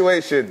both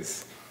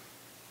situations.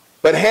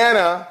 But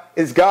Hannah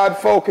is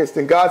God-focused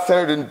and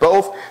God-centered in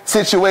both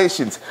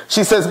situations.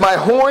 She says, my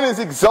horn is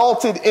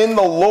exalted in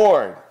the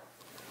Lord.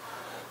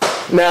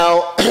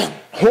 Now,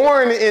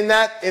 horn in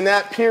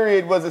that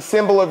period was a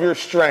symbol of your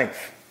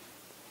strength.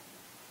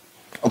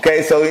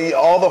 Okay, so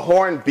all the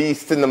horned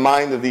beasts in the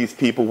mind of these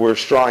people were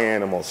strong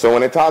animals. So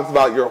when it talks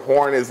about your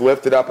horn is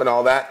lifted up and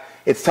all that,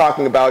 it's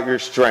talking about your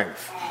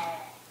strength.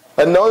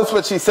 And notice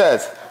what she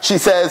says. She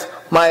says,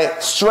 my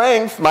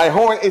strength, my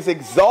horn is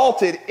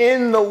exalted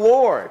in the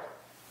Lord.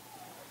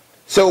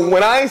 So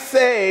when I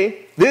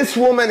say this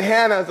woman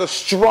Hannah is a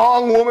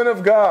strong woman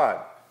of God,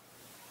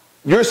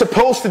 you're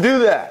supposed to do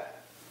that.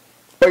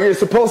 But you're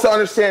supposed to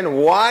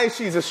understand why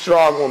she's a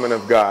strong woman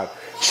of God.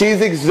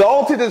 She's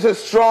exalted as a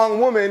strong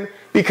woman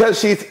because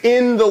she's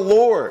in the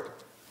Lord.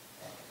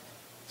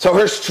 So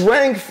her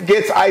strength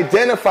gets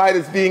identified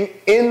as being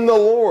in the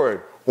Lord.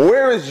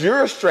 Where is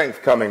your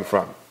strength coming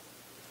from?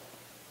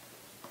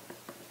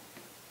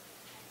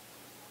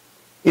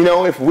 You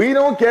know, if we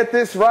don't get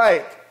this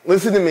right,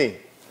 listen to me,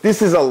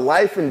 this is a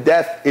life and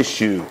death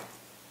issue.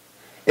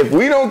 If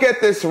we don't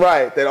get this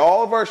right, that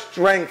all of our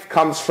strength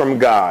comes from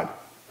God,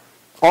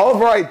 all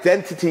of our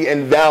identity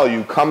and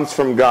value comes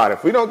from God.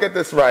 If we don't get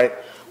this right,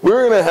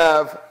 we're going to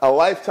have a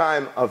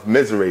lifetime of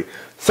misery.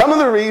 Some of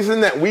the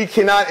reason that we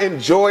cannot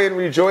enjoy and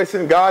rejoice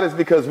in God is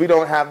because we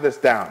don't have this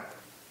down.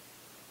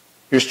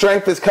 Your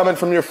strength is coming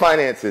from your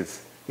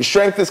finances. Your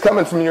strength is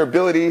coming from your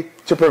ability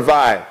to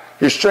provide.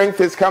 Your strength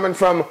is coming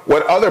from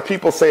what other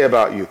people say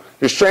about you.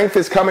 Your strength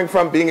is coming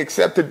from being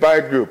accepted by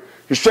a group.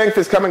 Your strength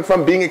is coming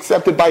from being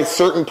accepted by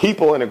certain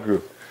people in a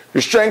group.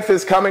 Your strength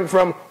is coming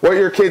from what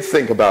your kids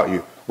think about you,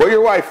 what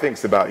your wife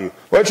thinks about you,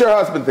 what your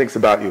husband thinks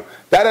about you.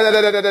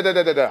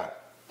 Da-da-da-da-da-da-da-da-da.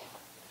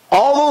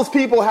 All those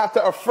people have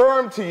to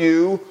affirm to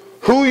you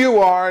who you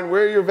are and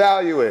where your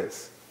value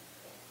is.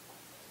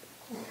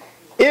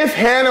 If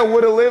Hannah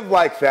would have lived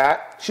like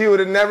that, she would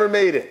have never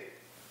made it.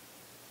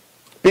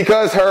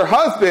 Because her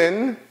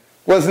husband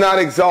was not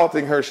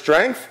exalting her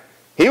strength.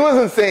 He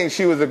wasn't saying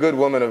she was a good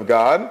woman of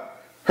God.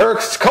 Her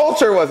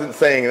culture wasn't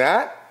saying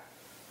that.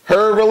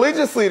 Her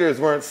religious leaders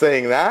weren't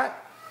saying that.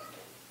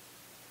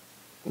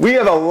 We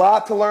have a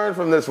lot to learn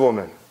from this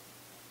woman.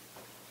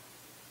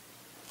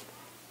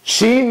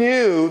 She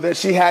knew that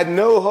she had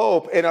no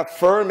hope in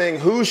affirming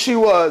who she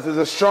was as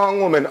a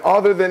strong woman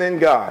other than in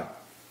God.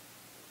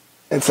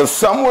 And so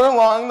somewhere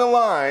along the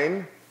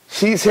line,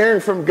 she's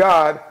hearing from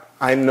God,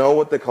 I know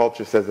what the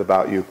culture says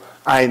about you.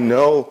 I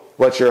know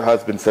what your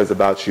husband says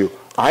about you.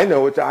 I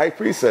know what the high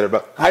priest said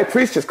about you. High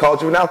priest just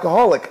called you an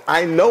alcoholic.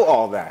 I know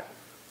all that.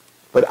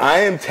 But I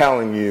am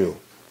telling you,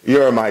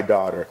 you're my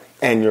daughter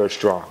and you're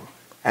strong.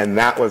 And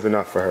that was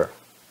enough for her.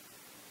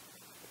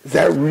 Is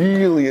that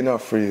really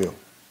enough for you?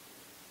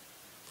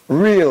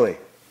 Really?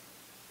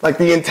 Like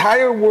the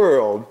entire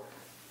world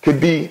could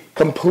be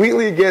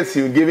completely against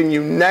you, giving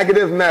you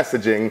negative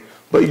messaging,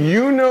 but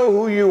you know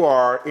who you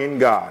are in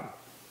God.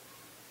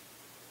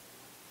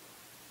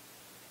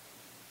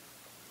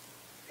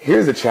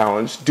 Here's a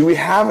challenge. Do we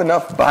have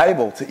enough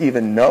Bible to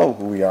even know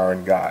who we are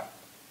in God?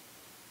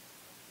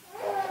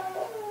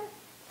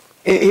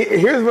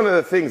 Here's one of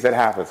the things that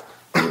happens.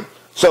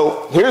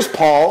 So here's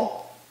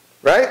Paul,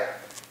 right?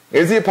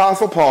 Here's the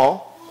Apostle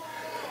Paul.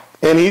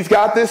 And he's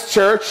got this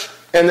church.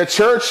 And the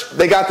church,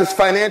 they got this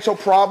financial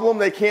problem.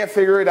 They can't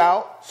figure it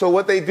out. So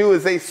what they do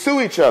is they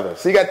sue each other.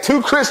 So you got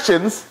two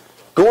Christians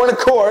going to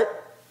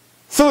court,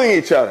 suing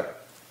each other.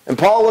 And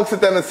Paul looks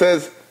at them and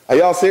says, are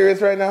y'all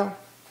serious right now?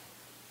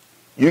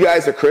 you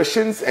guys are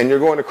Christians and you're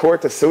going to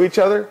court to sue each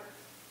other?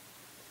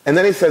 And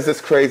then he says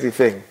this crazy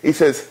thing. He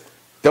says,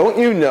 don't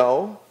you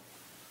know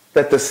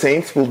that the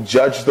saints will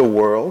judge the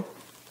world?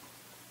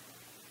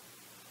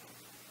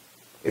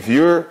 If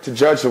you're to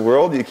judge the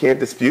world, you can't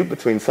dispute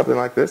between something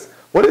like this.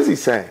 What is he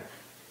saying?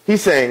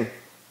 He's saying,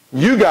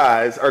 you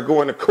guys are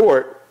going to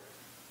court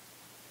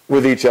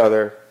with each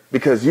other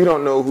because you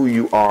don't know who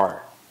you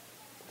are.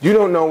 You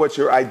don't know what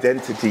your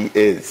identity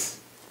is.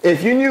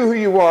 If you knew who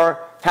you are,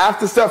 half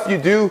the stuff you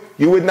do,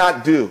 you would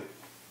not do.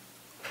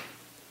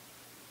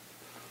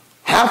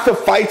 Half the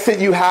fights that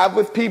you have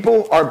with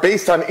people are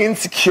based on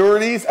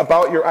insecurities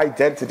about your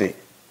identity.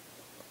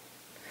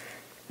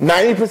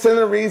 90% of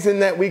the reason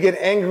that we get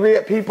angry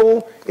at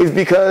people is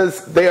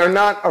because they are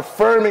not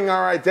affirming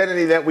our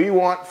identity that we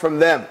want from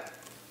them.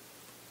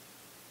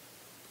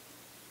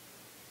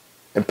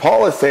 And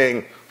Paul is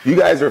saying, you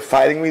guys are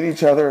fighting with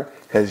each other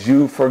because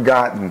you've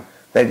forgotten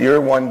that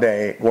you're one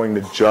day going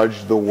to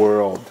judge the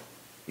world.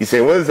 You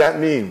say, what does that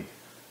mean?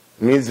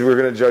 It means we're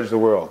going to judge the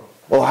world.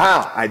 Well,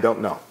 how? I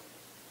don't know.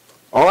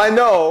 All I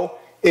know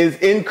is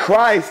in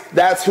Christ,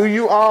 that's who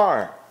you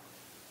are.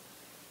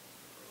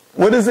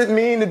 What does it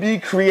mean to be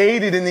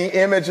created in the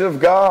image of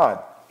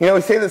God? You know,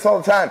 we say this all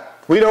the time.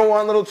 We don't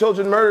want little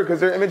children murdered because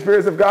they're image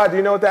bearers of God. Do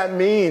you know what that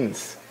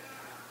means?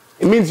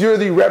 It means you're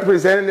the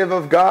representative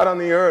of God on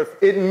the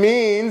earth. It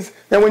means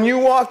that when you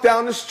walk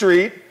down the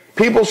street,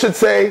 people should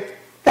say,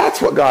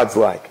 that's what God's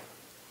like.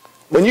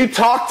 When you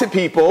talk to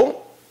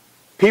people,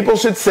 people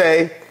should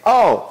say,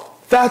 oh,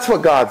 that's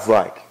what God's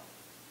like.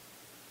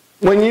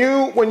 When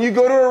you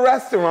go to a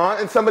restaurant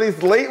and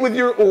somebody's late with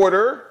your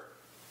order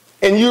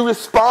and you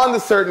respond a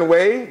certain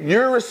way,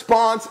 your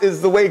response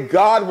is the way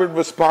God would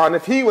respond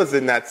if he was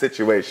in that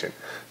situation.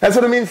 That's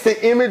what it means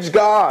to image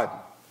God.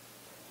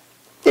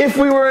 If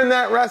we were in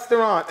that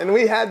restaurant and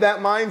we had that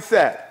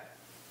mindset,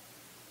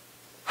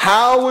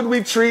 how would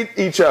we treat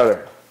each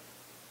other?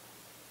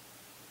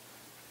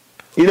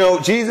 You know,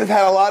 Jesus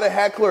had a lot of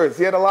hecklers.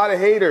 He had a lot of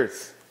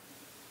haters.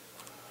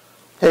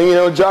 And you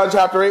know, John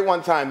chapter 8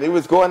 one time, he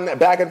was going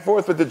back and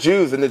forth with the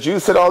Jews, and the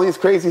Jews said all these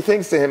crazy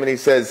things to him, and he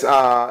says,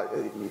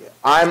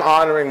 I'm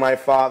honoring my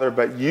Father,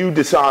 but you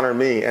dishonor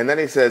me. And then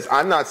he says,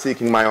 I'm not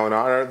seeking my own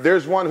honor.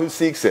 There's one who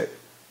seeks it.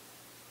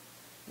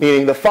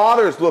 Meaning the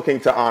Father is looking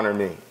to honor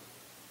me.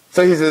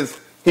 So he says,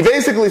 he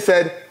basically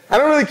said, I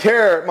don't really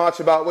care much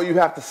about what you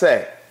have to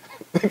say,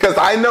 because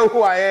I know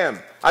who I am.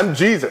 I'm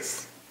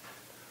Jesus.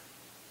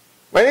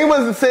 And he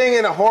wasn't saying it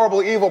in a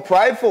horrible, evil,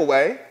 prideful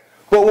way,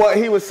 but what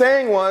he was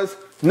saying was,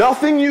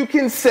 nothing you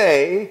can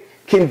say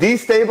can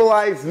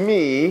destabilize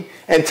me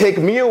and take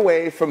me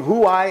away from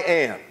who I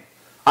am.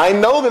 I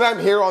know that I'm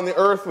here on the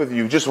earth with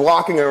you, just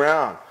walking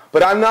around,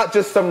 but I'm not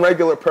just some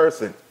regular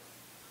person.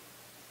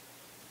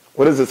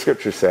 What does the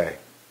scripture say?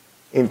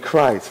 In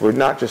Christ, we're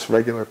not just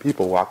regular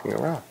people walking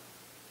around.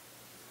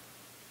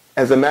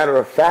 As a matter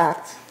of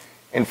fact,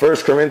 in 1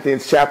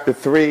 Corinthians chapter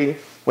 3,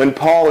 when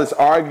Paul is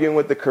arguing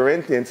with the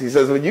Corinthians, he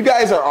says, when you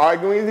guys are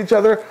arguing with each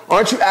other,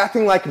 aren't you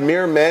acting like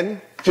mere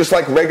men, just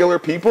like regular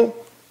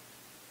people?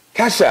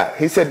 Catch that.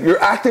 He said,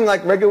 you're acting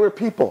like regular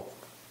people.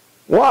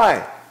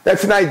 Why?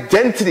 That's an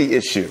identity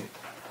issue.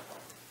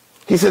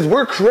 He says,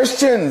 we're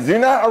Christians. You're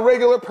not a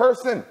regular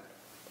person.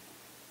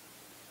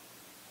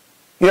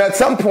 You know, at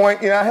some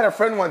point, I had a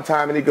friend one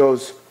time, and he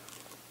goes,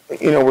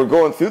 we're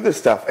going through this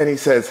stuff, and he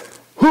says,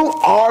 who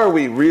are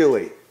we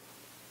really?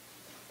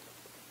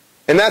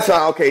 And that's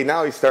how, okay,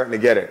 now he's starting to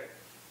get it.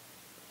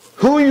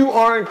 Who you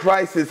are in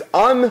Christ is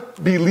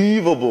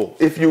unbelievable.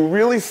 If you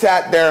really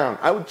sat down,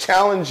 I would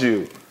challenge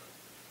you.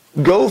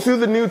 Go through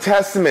the New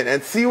Testament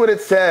and see what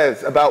it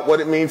says about what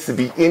it means to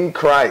be in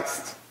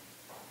Christ.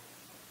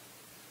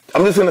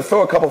 I'm just going to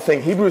throw a couple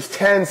things. Hebrews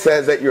 10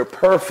 says that you're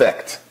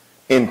perfect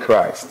in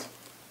Christ.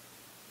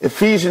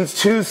 Ephesians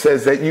 2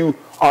 says that you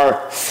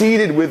are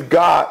seated with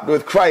God,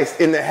 with Christ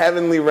in the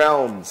heavenly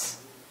realms.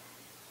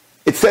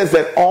 It says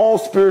that all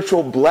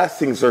spiritual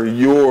blessings are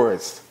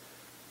yours.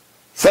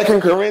 2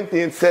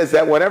 Corinthians says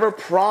that whatever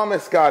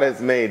promise God has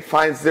made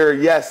finds their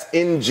yes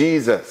in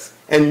Jesus.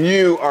 And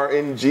you are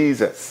in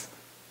Jesus.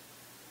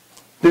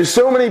 There's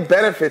so many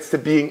benefits to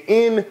being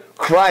in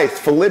Christ.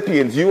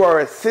 Philippians, you are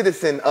a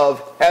citizen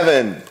of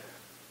heaven.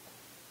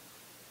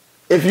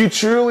 If you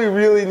truly,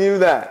 really knew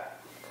that,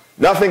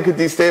 nothing could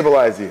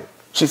destabilize you.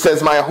 She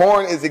says, my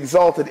horn is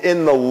exalted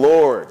in the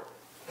Lord.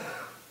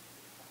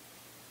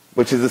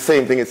 Which is the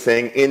same thing as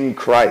saying in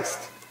Christ.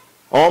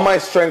 All my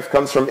strength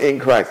comes from in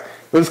Christ.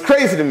 It was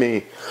crazy to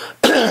me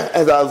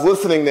as I was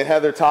listening to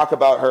Heather talk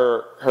about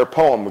her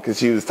poem, because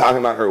she was talking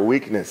about her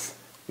weakness,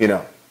 And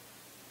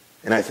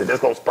I said,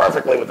 this goes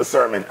perfectly with the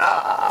sermon.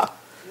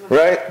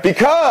 Right?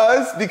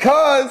 Because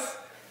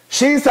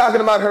she's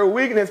talking about her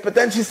weakness, but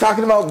then she's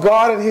talking about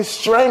God and his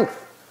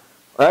strength.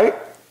 Right?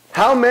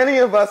 How many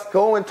of us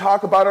go and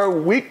talk about our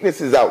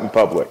weaknesses out in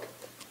public?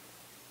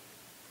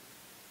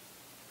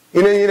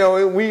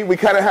 We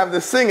kind of have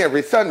this thing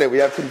every Sunday. We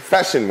have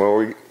confession where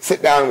we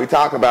sit down and we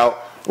talk about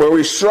where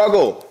we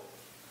struggle.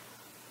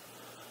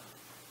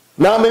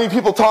 Not many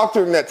people talk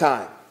during that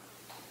time.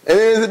 And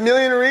there's a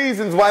million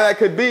reasons why that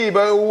could be,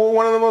 but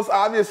one of the most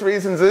obvious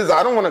reasons is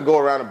I don't want to go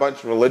around a bunch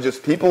of religious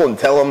people and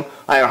tell them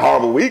I had a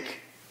horrible week.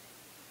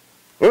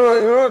 You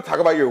don't want to talk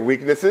about your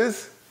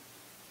weaknesses.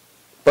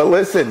 But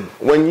listen,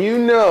 when you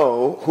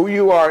know who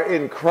you are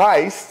in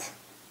Christ,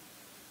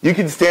 you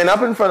can stand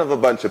up in front of a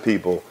bunch of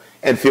people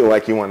and feel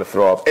like you want to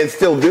throw up and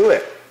still do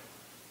it.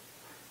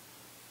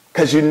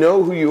 Because you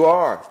know who you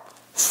are.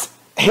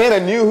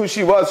 Hannah knew who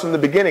she was from the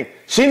beginning.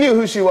 She knew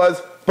who she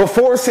was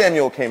before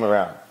Samuel came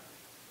around.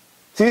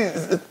 See,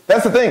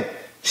 that's the thing.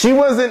 She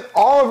wasn't,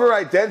 all of her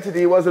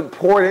identity wasn't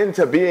poured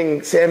into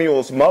being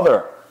Samuel's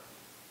mother.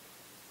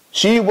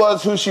 She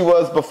was who she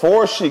was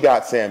before she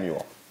got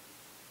Samuel.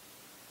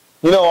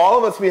 You know, all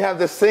of us, we have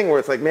this thing where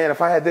it's like, man,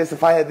 if I had this,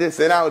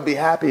 then I would be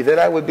happy, then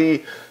I would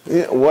be,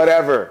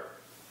 whatever.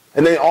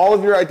 And then all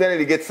of your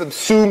identity gets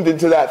subsumed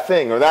into that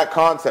thing, or that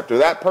concept, or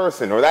that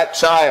person, or that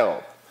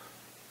child.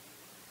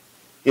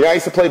 You know, I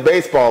used to play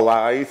baseball a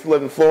lot. I used to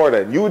live in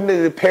Florida.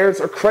 The parents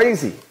are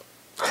crazy.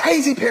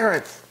 Crazy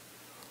parents.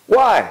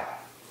 Why?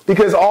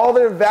 Because all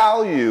their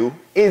value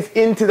is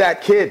into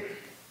that kid.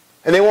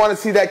 And they want to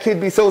see that kid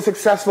be so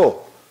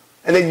successful.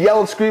 And they yell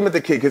and scream at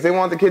the kid because they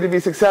want the kid to be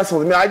successful.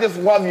 I mean, I just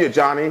love you,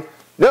 Johnny.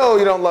 No,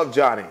 you don't love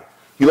Johnny.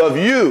 You love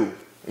you.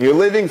 And you're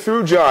living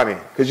through Johnny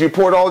because you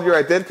poured all your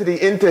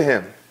identity into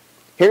him.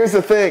 Here's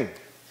the thing.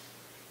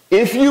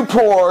 If you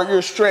pour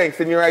your strength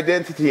and your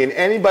identity in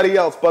anybody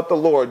else but the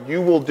Lord,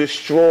 you will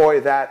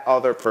destroy that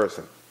other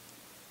person.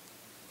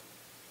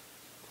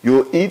 You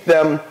will eat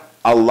them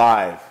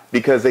alive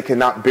because they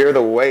cannot bear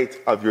the weight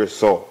of your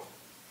soul.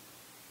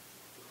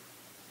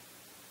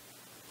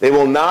 They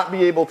will not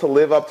be able to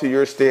live up to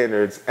your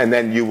standards, and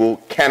then you will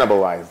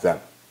cannibalize them.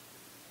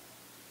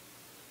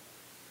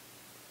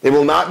 They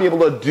will not be able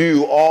to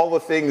do all the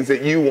things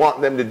that you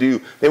want them to do.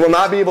 They will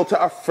not be able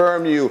to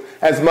affirm you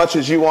as much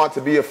as you want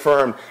to be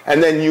affirmed,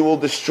 and then you will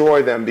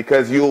destroy them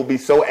because you will be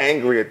so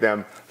angry at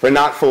them for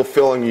not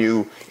fulfilling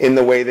you in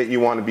the way that you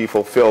want to be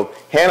fulfilled.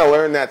 Hannah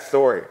learned that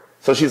story.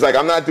 So she's like,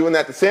 I'm not doing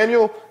that to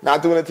Samuel,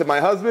 not doing it to my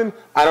husband,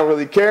 I don't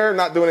really care,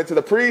 not doing it to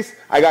the priest.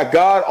 I got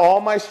God,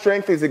 all my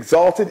strength is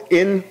exalted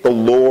in the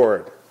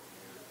Lord.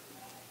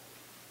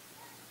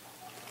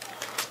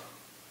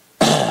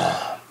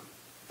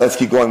 Let's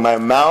keep going. My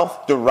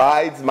mouth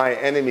derides my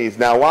enemies.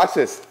 Now watch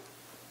this.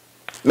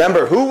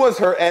 Remember, who was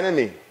her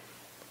enemy?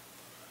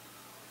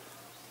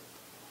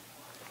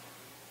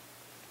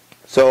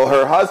 So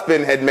her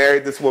husband had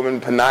married this woman,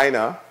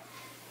 Peninnah.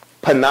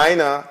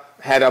 Peninnah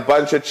had a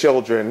bunch of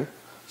children,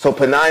 so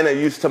Peninnah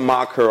used to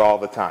mock her all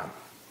the time,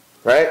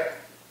 right?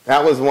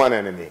 That was one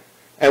enemy.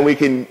 And we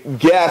can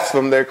guess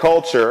from their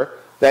culture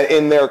that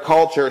in their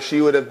culture she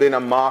would have been a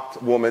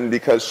mocked woman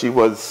because she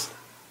was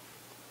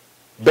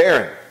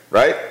barren,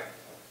 right?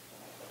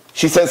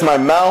 She says, my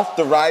mouth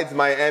derides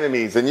my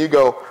enemies. And you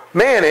go,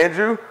 man,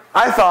 Andrew,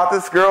 I thought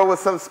this girl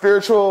was some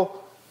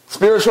spiritual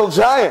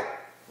giant.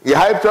 You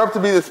hyped her up to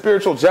be the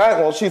spiritual giant.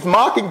 Well, she's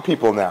mocking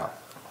people now.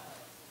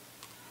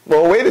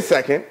 Well, wait a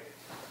second.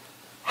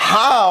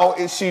 How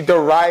is she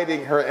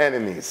deriding her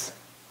enemies?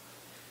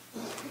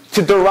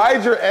 To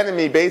deride your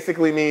enemy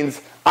basically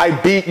means, I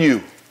beat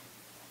you.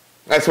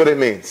 That's what it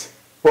means.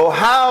 Well,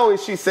 how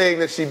is she saying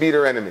that she beat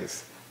her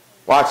enemies?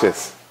 Watch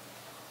this.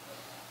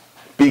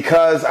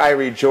 Because I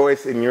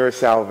rejoice in your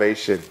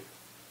salvation.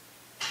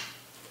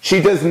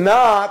 She does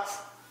not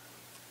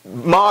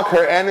mock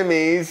her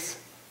enemies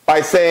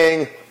by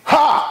saying,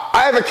 ha,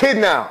 I have a kid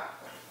now.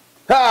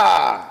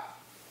 Ha!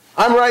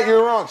 I'm right,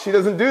 you're wrong. She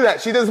doesn't do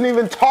that. She doesn't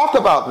even talk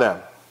about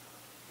them.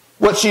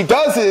 What she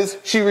does is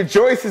she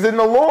rejoices in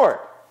the Lord.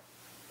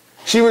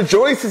 She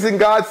rejoices in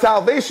God's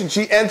salvation.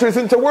 She enters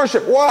into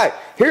worship. Why?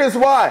 Here's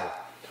why.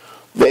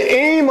 The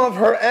aim of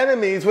her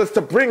enemies was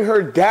to bring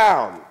her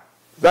down.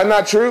 Is that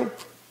not true?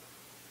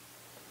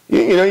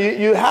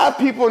 You have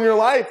people in your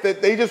life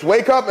that they just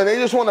wake up and they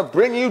just want to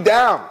bring you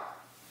down.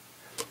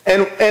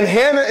 And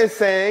Hannah is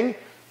saying,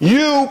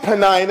 you,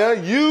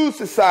 Peninnah, you,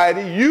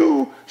 society,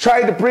 you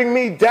tried to bring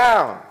me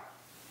down.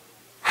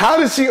 How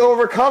does she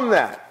overcome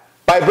that?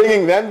 By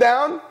bringing them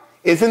down?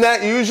 Isn't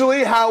that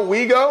usually how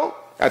we go?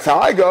 That's how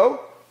I go.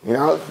 You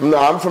know,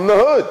 I'm from the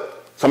hood.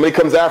 Somebody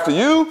comes after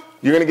you,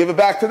 you're going to give it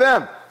back to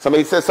them.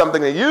 Somebody says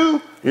something to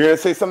you, you're going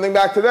to say something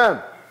back to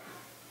them.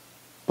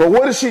 But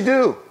what does she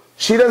do?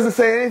 She doesn't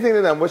say anything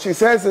to them. What she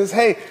says is,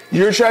 hey,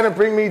 you're trying to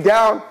bring me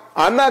down.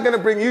 I'm not going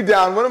to bring you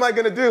down. What am I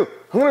going to do?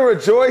 I'm going to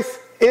rejoice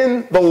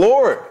in the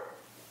Lord.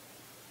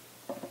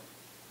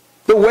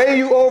 The way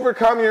you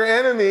overcome your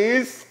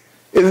enemies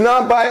is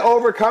not by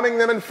overcoming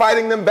them and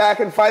fighting them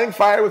back and fighting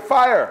fire with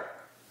fire.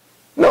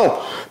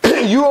 No,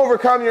 you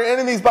overcome your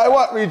enemies by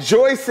what?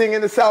 Rejoicing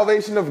in the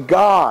salvation of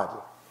God.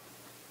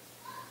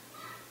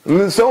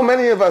 And so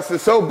many of us are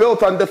so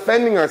built on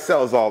defending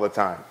ourselves all the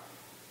time.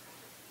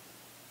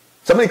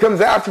 Somebody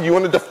comes after you, you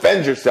want to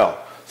defend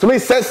yourself. Somebody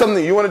says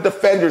something, you want to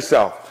defend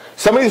yourself.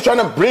 Somebody's trying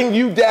to bring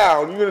you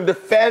down, you're going to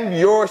defend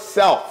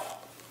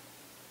yourself.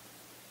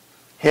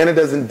 Hannah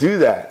doesn't do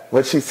that.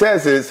 What she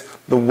says is,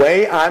 the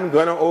way I'm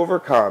going to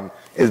overcome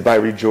is by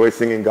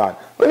rejoicing in God.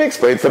 Let me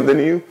explain something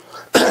to you.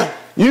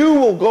 You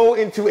will go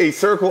into a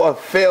circle of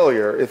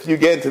failure if you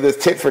get into this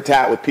tit for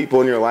tat with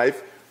people in your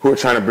life who are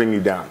trying to bring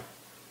you down.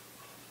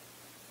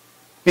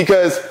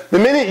 Because the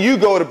minute you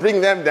go to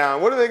bring them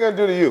down, what are they going to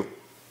do to you?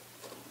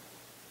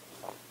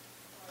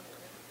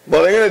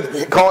 Well, they're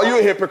going to call you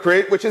a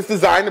hypocrite, which is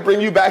designed to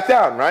bring you back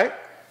down, right?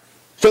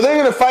 So they're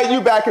going to fight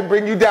you back and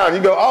bring you down.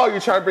 You go, oh,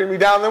 you're trying to bring me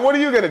down, then what are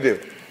you going to do?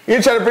 You're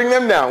going to try to bring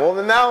them down. Well,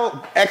 then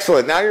now,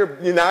 excellent. Now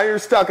you're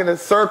stuck in a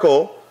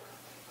circle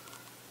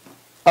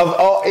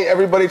of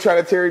everybody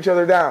trying to tear each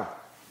other down.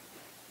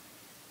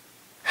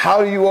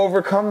 How do you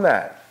overcome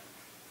that?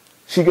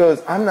 She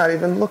goes, I'm not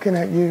even looking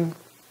at you.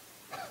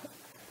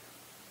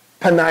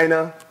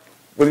 Penina,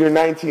 with your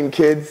 19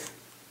 kids,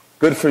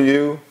 good for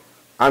you.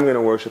 I'm going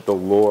to worship the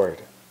Lord.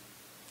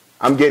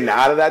 I'm getting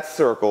out of that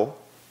circle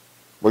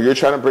where you're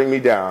trying to bring me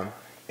down,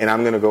 and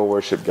I'm going to go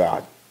worship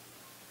God.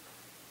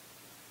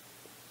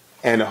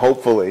 And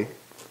hopefully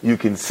you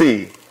can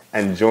see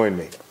and join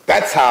me.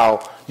 That's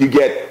how you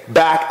get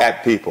back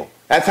at people.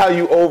 That's how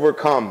you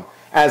overcome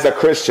as a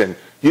Christian.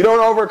 You don't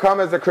overcome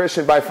as a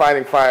Christian by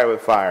fighting fire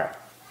with fire.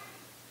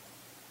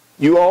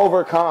 You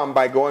overcome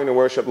by going to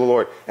worship the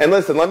Lord. And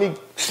listen, let me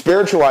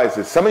spiritualize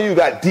this. Some of you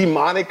got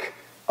demonic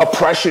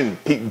oppression,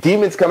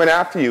 demons coming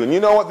after you. And you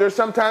know what? There's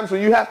some times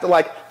where you have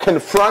to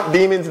confront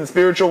demons in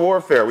spiritual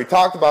warfare. We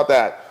talked about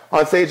that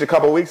on stage a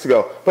couple weeks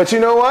ago. But you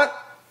know what?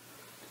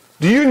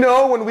 Do you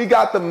know when we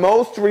got the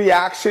most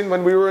reaction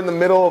when we were in the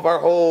middle of our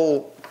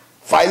whole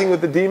fighting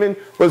with the demon?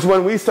 Was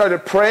when we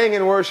started praying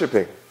and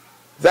worshiping.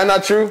 Is that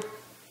not true?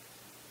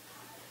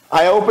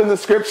 I opened the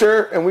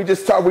scripture and we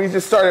just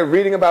started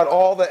reading about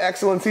all the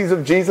excellencies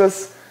of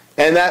Jesus,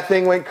 and that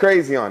thing went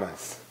crazy on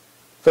us.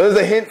 So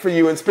there's a hint for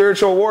you in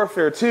spiritual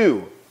warfare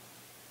too.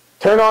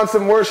 Turn on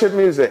some worship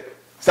music.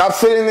 Stop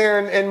sitting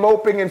there and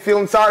moping and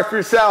feeling sorry for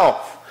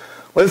yourself.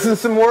 Listen to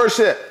some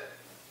worship.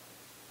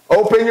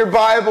 Open your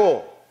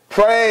Bible.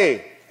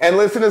 Pray and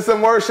listen to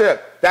some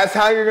worship. That's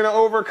how you're going to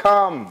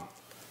overcome.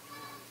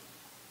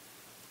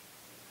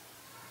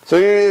 So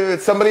if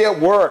it's somebody at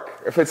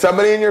work, if it's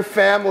somebody in your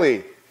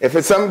family, if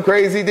it's some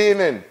crazy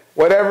demon,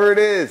 whatever it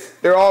is,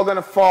 they're all going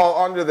to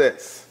fall under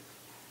this.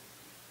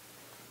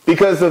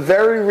 Because the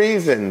very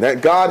reason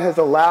that God has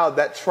allowed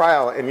that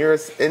trial and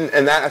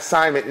that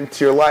assignment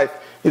into your life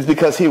is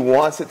because he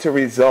wants it to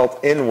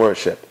result in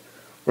worship.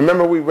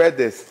 Remember, we read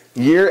this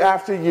year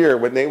after year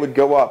when they would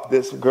go up.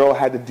 This girl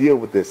had to deal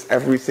with this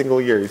every single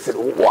year. He said,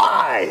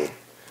 why?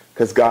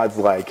 Because God's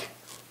like,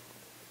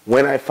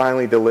 when I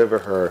finally deliver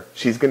her,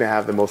 she's going to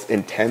have the most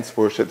intense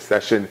worship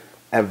session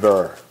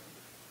ever.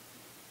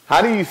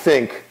 How do you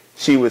think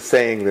she was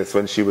saying this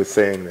when she was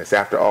saying this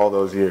after all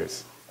those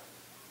years?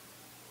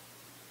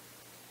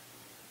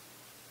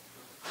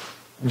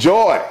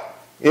 Joy.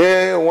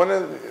 Yeah, one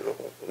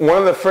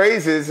of the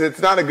phrases, it's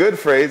not a good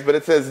phrase, but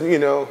it says,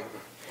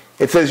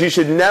 it says you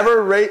should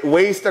never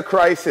waste a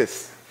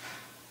crisis.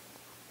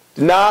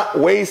 Do not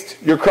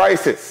waste your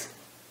crisis.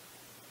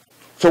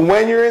 So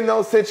when you're in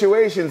those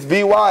situations,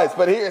 be wise.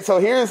 But here's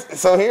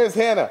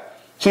Hannah.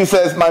 She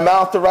says, my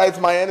mouth derides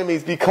my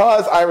enemies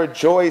because I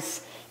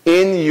rejoice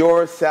in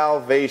your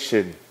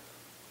salvation.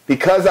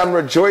 Because I'm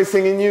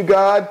rejoicing in you,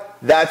 God,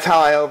 that's how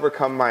I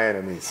overcome my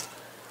enemies.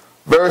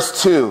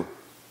 Verse 2.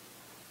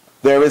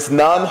 There is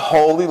none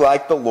holy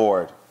like the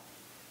Lord,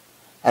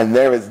 and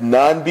there is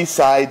none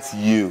besides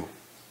you.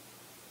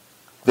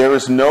 There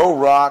is no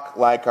rock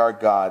like our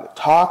God.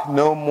 Talk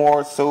no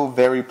more so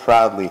very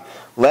proudly.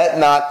 Let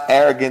not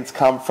arrogance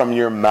come from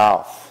your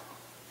mouth.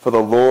 For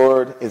the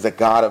Lord is a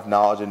God of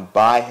knowledge, and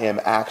by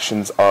him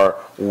actions are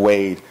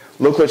weighed.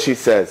 Look what she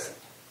says.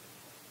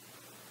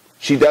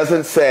 She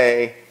doesn't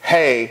say,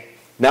 hey,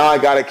 now I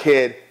got a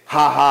kid,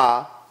 ha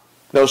ha.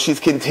 No, she's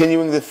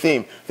continuing the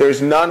theme.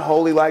 There's none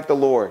holy like the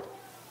Lord.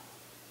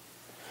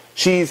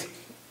 She's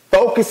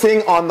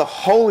focusing on the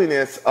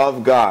holiness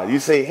of God. You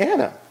say,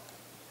 Hannah,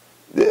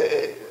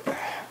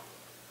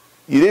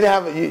 you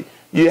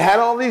had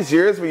all these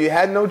years where you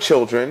had no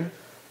children.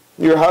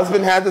 Your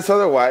husband had this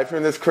other wife. You're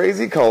in this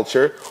crazy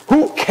culture.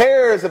 Who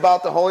cares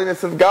about the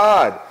holiness of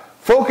God?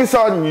 Focus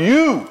on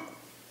you.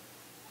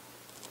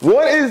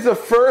 What is the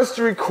first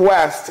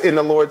request in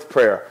the Lord's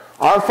Prayer?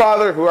 Our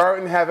Father who art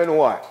in heaven,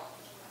 what?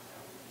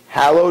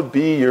 Hallowed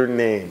be your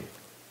name.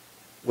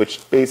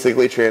 Which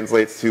basically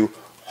translates to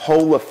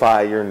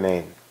holify your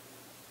name.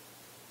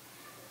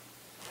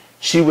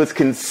 She was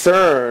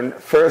concerned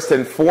first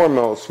and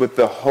foremost with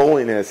the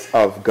holiness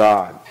of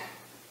God.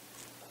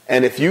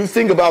 And if you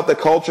think about the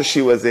culture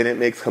she was in, it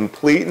makes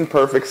complete and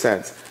perfect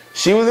sense.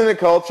 She was in a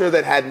culture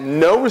that had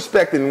no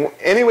respect in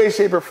any way,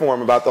 shape, or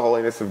form about the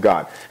holiness of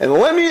God. And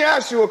let me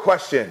ask you a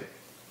question.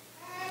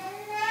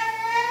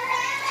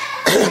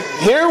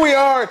 Here we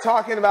are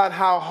talking about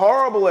how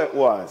horrible it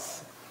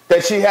was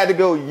that she had to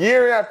go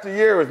year after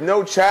year with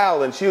no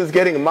child, and she was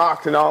getting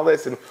mocked and all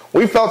this, and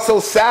we felt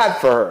so sad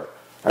for her.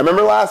 I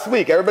remember last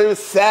week, everybody was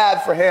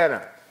sad for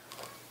Hannah.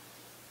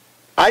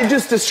 I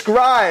just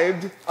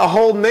described a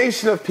whole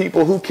nation of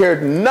people who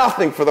cared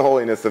nothing for the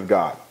holiness of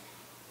God.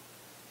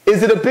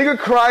 Is it a bigger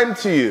crime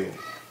to you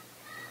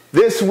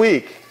this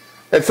week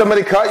that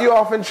somebody cut you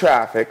off in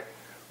traffic,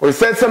 or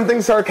said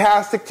something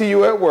sarcastic to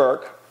you at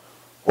work,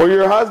 or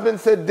your husband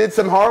did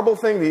some horrible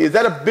thing to you, is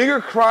that a bigger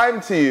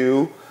crime to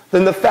you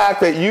than the fact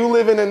that you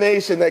live in a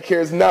nation that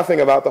cares nothing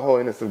about the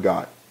holiness of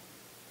God?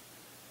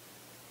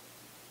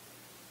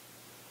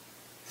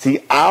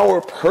 See,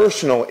 our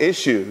personal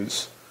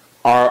issues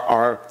are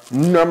our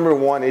number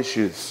one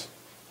issues.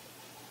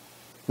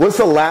 What's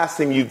the last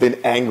thing you've been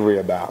angry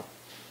about?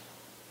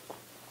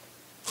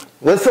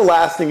 What's the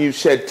last thing you've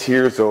shed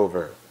tears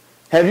over?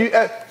 Have you,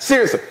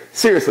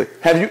 seriously,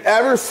 have you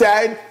ever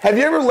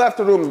left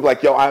a room and be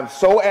like, yo, I'm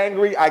so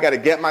angry, I got to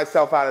get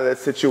myself out of this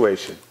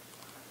situation?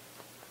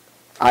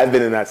 I've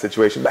been in that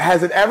situation. But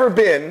have you ever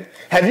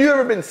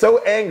been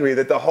so angry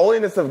that the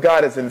holiness of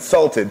God is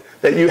insulted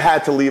that you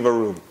had to leave a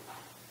room?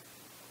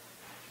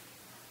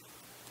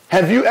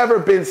 Have you ever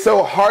been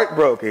so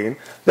heartbroken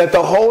that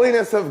the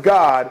holiness of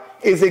God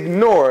is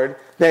ignored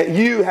that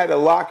you had to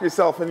lock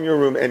yourself in your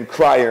room and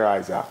cry your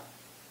eyes out?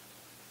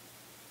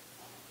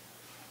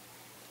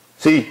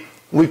 See,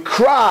 we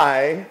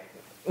cry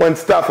when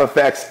stuff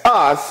affects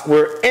us.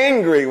 We're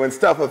angry when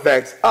stuff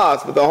affects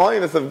us. But the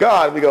holiness of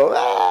God, we go,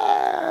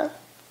 ah.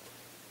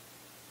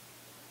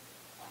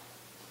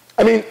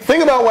 I mean,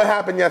 think about what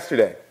happened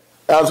yesterday.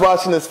 I was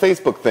watching this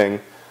Facebook thing,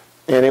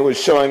 and it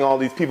was showing all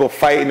these people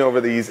fighting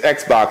over these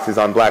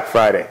Xboxes on Black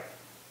Friday,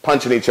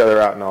 punching each other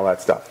out and all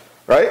that stuff,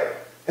 right?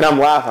 And I'm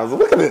laughing. I was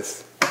like, look at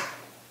this.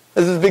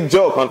 This is a big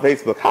joke on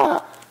Facebook.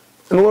 Ha!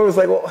 And the Lord was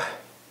like, well,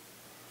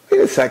 wait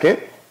a second.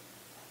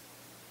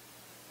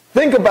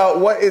 Think about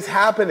what is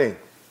happening.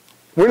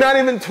 We're not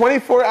even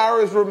 24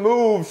 hours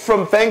removed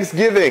from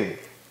Thanksgiving,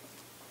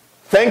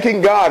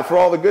 thanking God for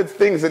all the good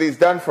things that He's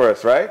done for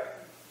us, right?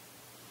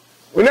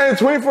 We're not even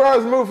 24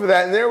 hours removed from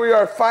that, and there we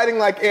are fighting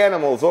like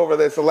animals over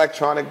this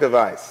electronic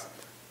device.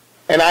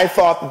 And I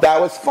thought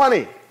that was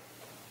funny.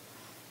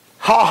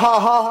 Ha ha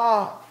ha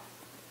ha.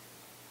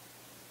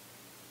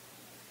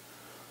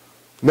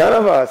 None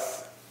of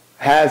us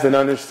has an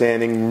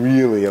understanding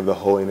really of the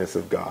holiness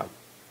of God.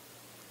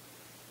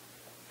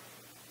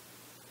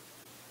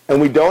 And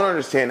we don't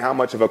understand how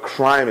much of a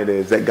crime it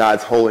is that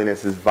God's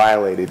holiness is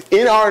violated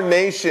in our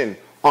nation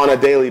on a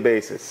daily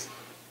basis.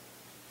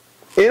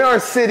 In our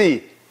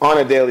city on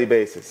a daily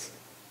basis.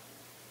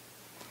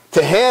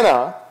 To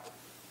Hannah,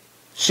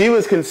 she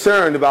was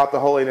concerned about the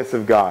holiness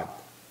of God.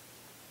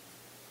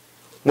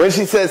 When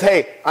she says,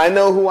 hey, I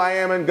know who I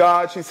am in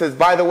God, she says,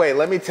 by the way,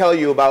 let me tell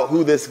you about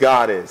who this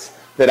God is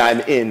that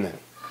I'm in.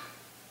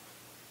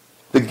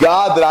 The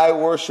God that I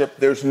worship,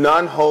 there's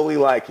none holy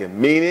like Him.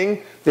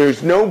 Meaning,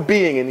 there's no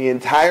being in the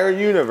entire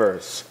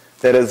universe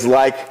that is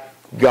like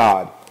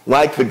God,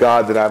 like the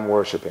God that I'm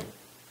worshiping.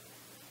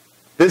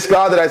 This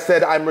God that I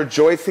said I'm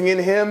rejoicing in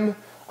Him,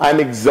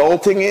 I'm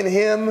exulting in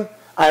Him,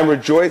 I'm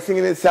rejoicing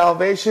in His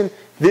salvation,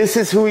 this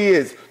is who He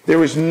is.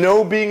 There is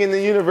no being in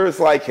the universe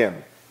like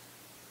Him.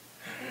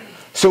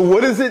 So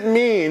what does it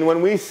mean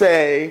when we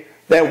say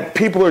that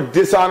people are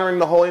dishonoring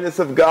the holiness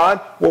of God?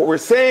 What we're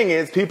saying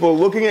is people are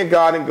looking at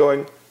God and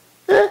going,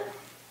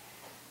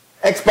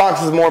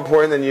 Xbox is more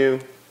important than you.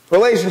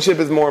 Relationship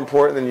is more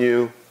important than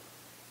you.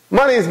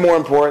 Money is more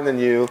important than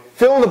you.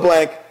 Fill in the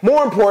blank,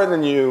 more important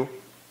than you.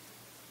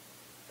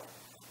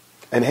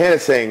 And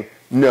Hannah's saying,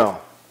 no.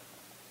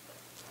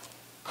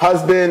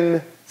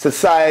 Husband,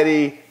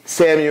 society,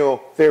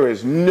 Samuel, there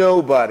is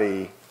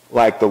nobody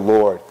like the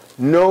Lord.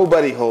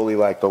 Nobody holy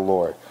like the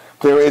Lord.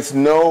 There is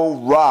no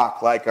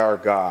rock like our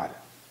God.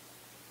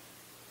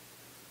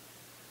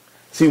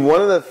 See,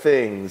 one of the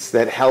things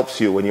that helps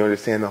you when you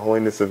understand the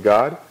holiness of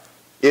God,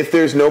 if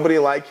there's nobody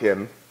like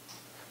Him,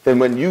 then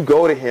when you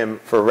go to Him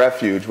for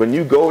refuge, when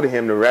you go to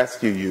Him to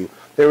rescue you,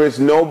 there is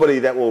nobody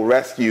that will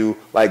rescue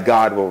like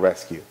God will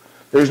rescue.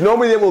 There's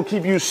nobody that will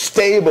keep you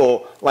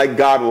stable like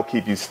God will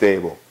keep you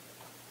stable.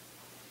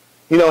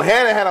 You know,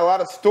 Hannah had a lot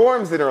of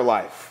storms in her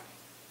life.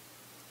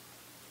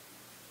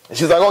 And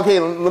she's like, okay,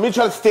 let me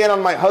try to stand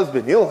on my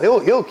husband.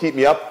 He'll keep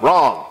me up.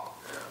 Wrong.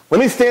 Let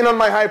me stand on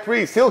my high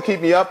priest. He'll keep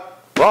me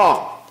up.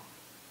 Wrong.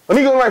 Let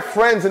me go to my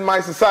friends in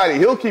my society.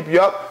 He'll keep you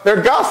up.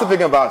 They're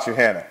gossiping about you,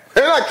 Hannah.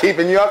 They're not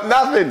keeping you up.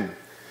 Nothing.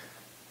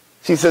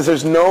 She says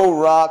there's no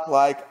rock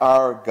like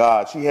our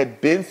God. She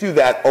had been through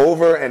that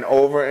over and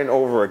over and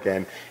over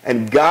again.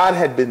 And God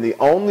had been the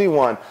only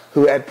one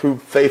who had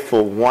proved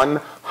faithful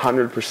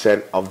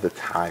 100% of the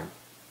time.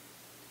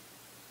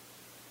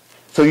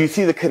 So you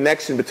see the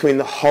connection between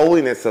the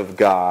holiness of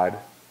God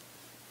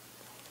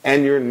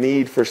and your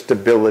need for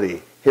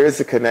stability. Here's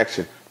the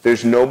connection.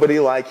 There's nobody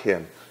like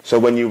Him. So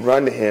when you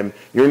run to Him,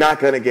 you're not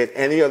going to get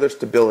any other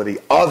stability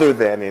other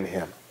than in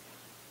Him.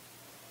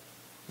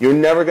 You're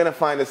never going to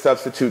find a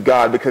substitute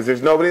God because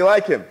there's nobody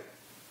like Him.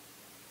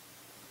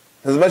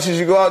 As much as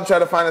you go out and try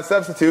to find a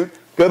substitute,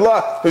 good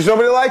luck. There's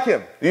nobody like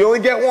Him. You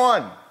only get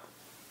one.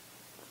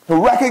 To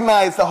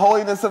recognize the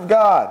holiness of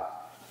God.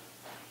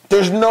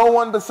 There's no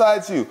one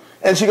besides you.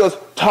 And she goes,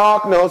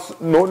 talk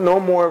no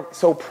more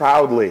so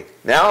proudly.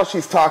 Now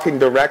she's talking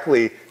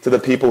directly to the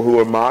people who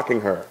are mocking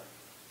her.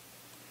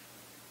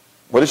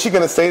 What is she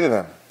going to say to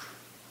them?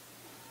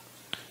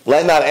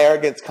 Let not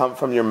arrogance come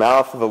from your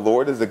mouth, for the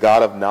Lord is a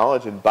God of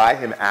knowledge, and by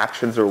him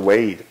actions are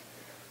weighed.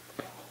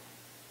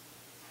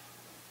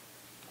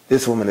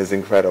 This woman is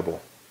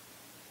incredible.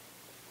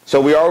 So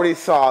we already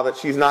saw that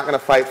she's not going to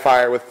fight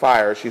fire with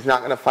fire. She's not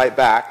going to fight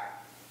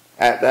back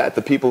at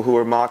the people who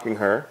are mocking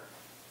her.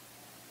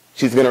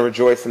 She's going to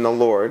rejoice in the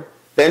Lord.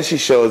 Then she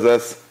shows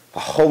us the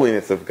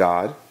holiness of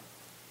God.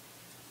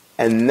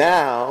 And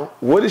now,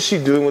 what is she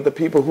doing with the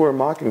people who are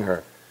mocking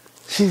her?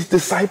 She's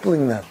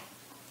discipling them.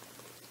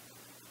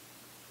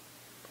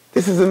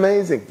 This is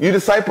amazing. You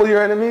disciple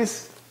your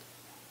enemies?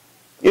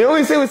 You know what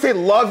we say? We say,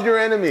 love your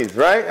enemies,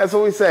 right? That's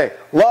what we say.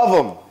 Love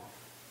them.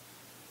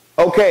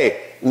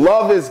 Okay,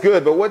 love is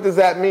good, but what does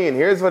that mean?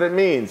 Here's what it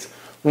means.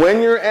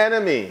 When your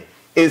enemy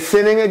is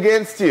sinning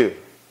against you,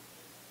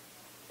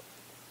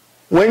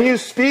 when you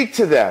speak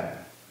to them,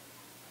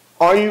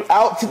 are you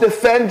out to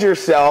defend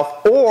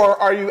yourself, or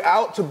are you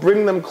out to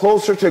bring them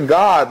closer to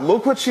God?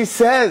 Look what she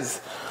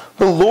says.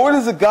 The Lord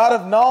is a God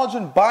of knowledge,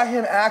 and by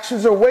him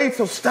actions are weighed.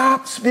 So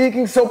stop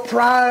speaking so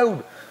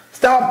proud.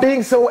 Stop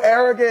being so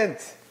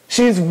arrogant.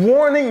 She's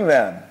warning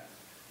them.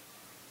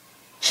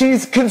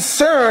 She's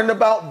concerned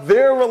about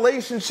their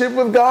relationship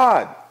with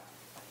God.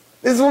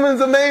 This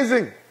woman's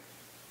amazing.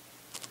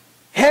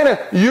 Hannah,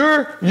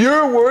 you're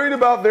worried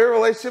about their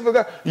relationship with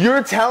God.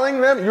 You're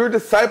telling them, you're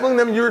discipling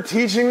them, you're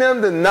teaching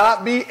them to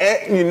not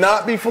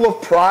be full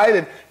of pride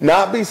and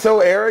not be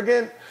so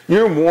arrogant.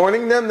 You're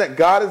warning them that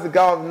God is a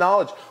God of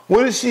knowledge.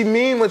 What does she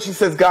mean when she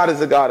says God is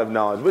a God of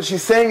knowledge? What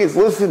she's saying is,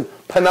 listen,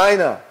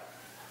 Penina,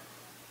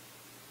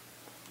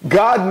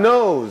 God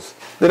knows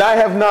that I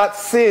have not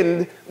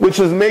sinned, which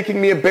is making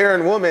me a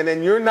barren woman,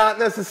 and you're not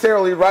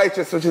necessarily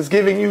righteous, which is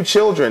giving you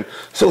children.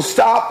 So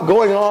stop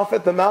going off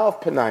at the mouth,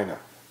 Penina.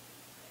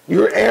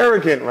 You're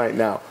arrogant right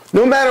now.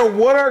 No matter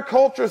what our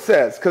culture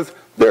says, because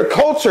their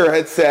culture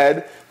had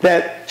said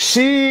that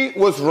she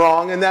was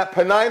wrong and that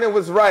Penina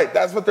was right.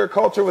 That's what their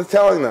culture was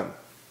telling them.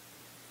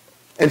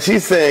 And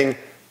she's saying,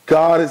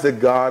 God is a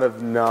God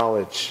of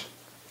knowledge.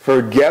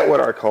 Forget what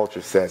our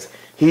culture says.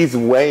 He's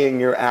weighing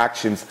your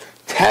actions.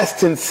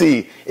 Test and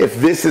see if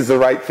this is the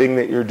right thing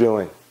that you're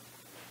doing.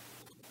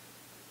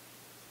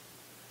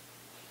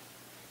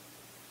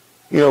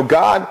 You know,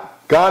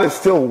 God is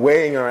still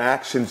weighing our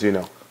actions, you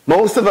know.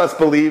 Most of us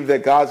believe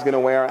that God's going to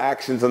weigh our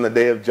actions on the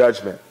day of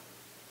judgment.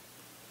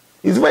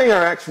 He's weighing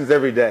our actions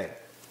every day.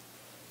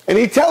 And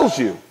he tells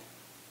you,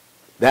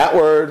 that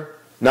word,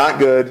 not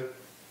good.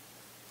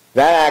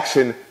 That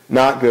action,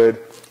 not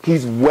good.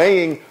 He's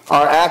weighing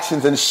our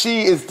actions, and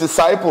she is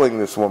discipling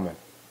this woman.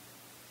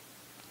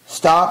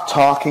 Stop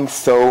talking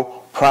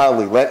so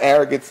proudly. Let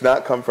arrogance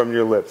not come from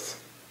your lips.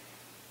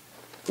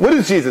 What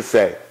does Jesus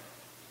say?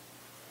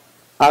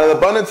 Out of the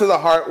abundance of the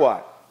heart,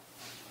 what?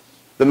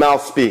 The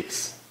mouth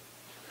speaks.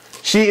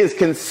 She is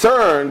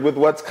concerned with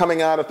what's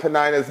coming out of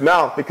Penina's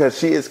mouth because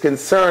she is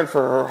concerned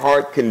for her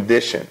heart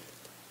condition.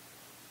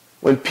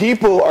 When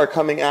people are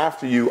coming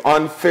after you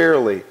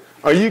unfairly,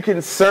 are you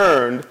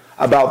concerned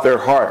about their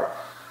heart?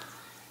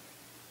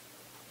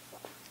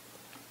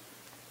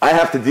 I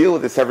have to deal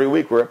with this every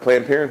week. We're at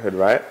Planned Parenthood,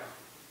 right?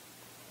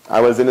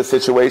 I was in a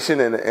situation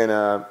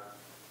and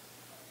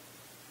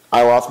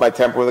I lost my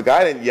temper with a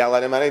guy. I didn't yell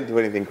at him. I didn't do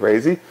anything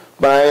crazy.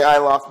 But I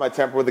lost my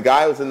temper with a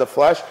guy. I was in the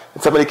flesh.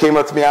 And somebody came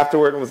up to me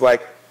afterward and was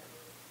like,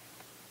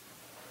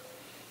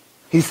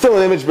 he's still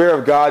an image bearer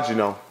of God, you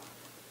know.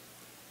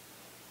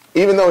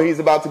 Even though he's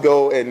about to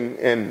go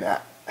and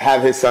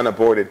have his son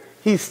aborted,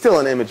 he's still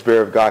an image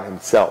bearer of God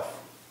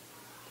himself.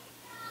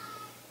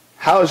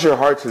 How's your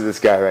heart to this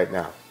guy right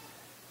now?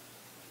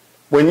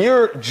 When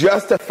you're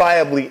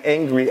justifiably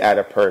angry at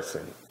a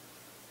person,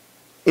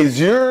 is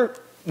your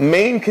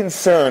main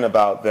concern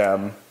about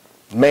them,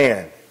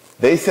 man,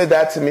 they said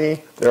that to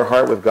me, their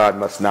heart with God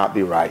must not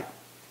be right?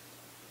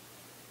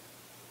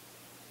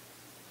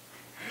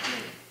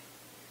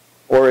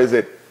 Or is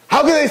it,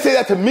 how can they say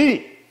that to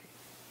me?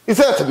 You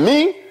said that to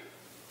me?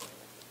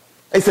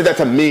 They said that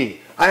to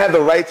me. I have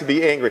the right to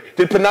be angry.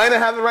 Did Penina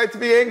have the right to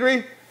be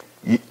angry?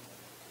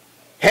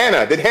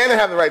 Hannah, did Hannah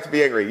have the right to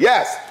be angry?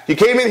 Yes. You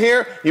came in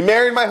here, you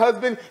married my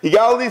husband, you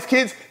got all these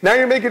kids, now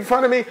you're making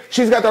fun of me.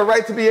 She's got the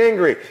right to be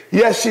angry.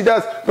 Yes, she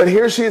does. But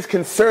here she is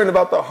concerned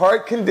about the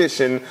heart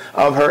condition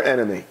of her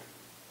enemy.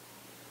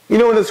 You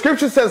know, when the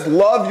scripture says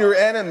love your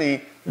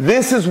enemy,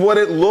 this is what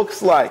it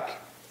looks like.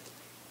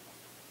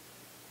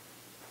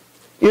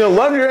 You know,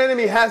 love your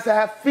enemy has to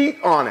have feet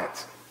on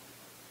it.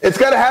 It's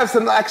got to have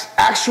some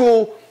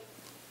actual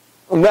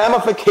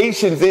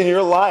ramifications in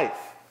your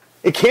life.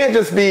 It can't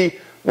just be,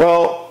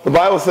 well, the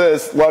Bible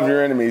says love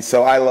your enemies,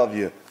 so I love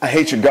you. I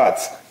hate your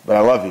guts, but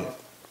I love you.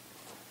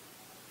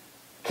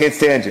 Can't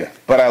stand you,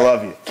 but I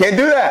love you. Can't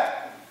do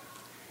that.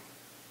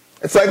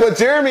 It's like what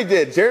Jeremy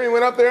did. Jeremy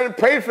went up there and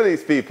prayed for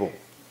these people.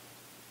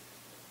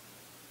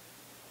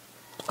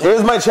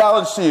 Here's my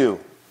challenge to you.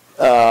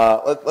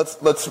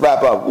 Let's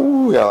wrap up.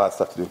 Ooh, we got a lot of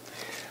stuff to do.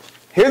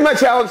 Here's my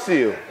challenge to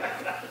you.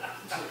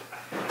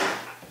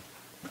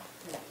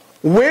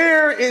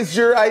 Where is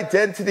your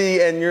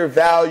identity and your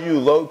value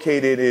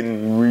located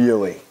in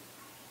really?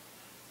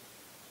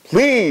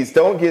 Please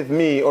don't give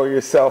me or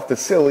yourself the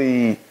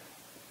silly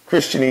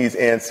Christianese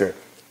answer.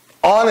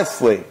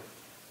 Honestly,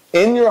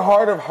 in your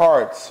heart of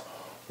hearts,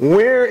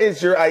 where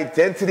is your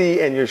identity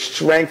and your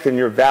strength and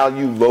your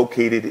value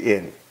located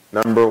in?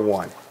 Number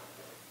one.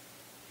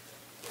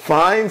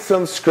 Find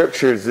some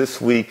scriptures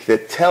this week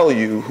that tell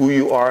you who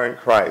you are in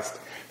Christ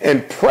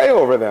and pray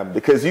over them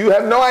because you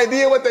have no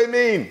idea what they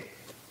mean.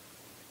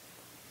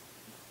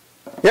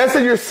 Yes,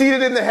 and you're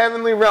seated in the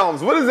heavenly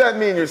realms. What does that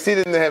mean, you're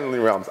seated in the heavenly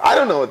realms? I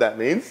don't know what that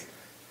means.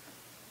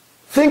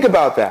 Think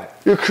about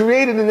that. You're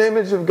created in the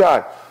image of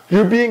God.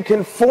 You're being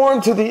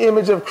conformed to the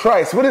image of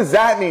Christ. What does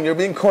that mean, you're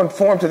being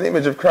conformed to the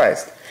image of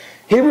Christ?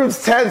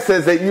 Hebrews 10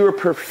 says that you are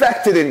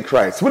perfected in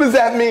Christ. What does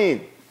that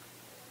mean?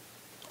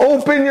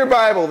 Open your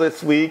Bible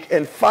this week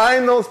and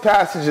find those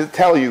passages that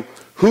tell you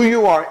who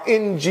you are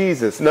in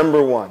Jesus,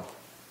 number one.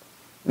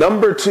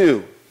 Number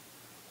two,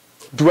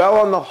 dwell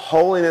on the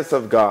holiness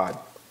of God.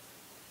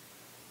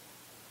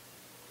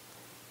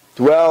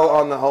 Dwell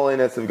on the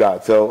holiness of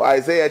God. So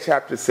Isaiah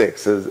chapter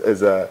 6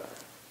 is an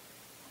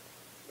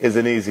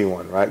easy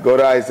one, right? Go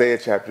to Isaiah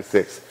chapter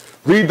 6.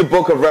 Read the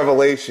book of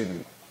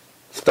Revelation,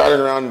 starting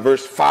around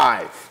verse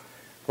 5,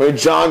 where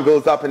John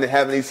goes up into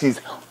heaven. He sees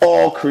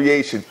all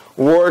creation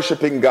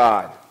worshiping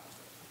God,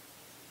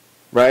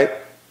 right?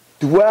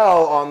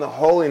 Dwell on the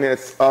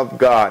holiness of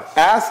God.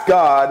 Ask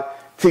God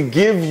to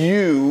give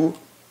you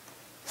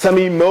some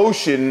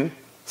emotion,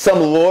 some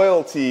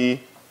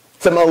loyalty,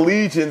 some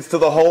allegiance to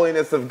the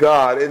holiness of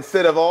God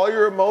instead of all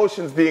your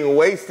emotions being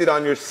wasted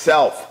on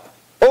yourself.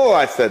 Oh,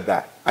 I said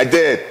that. I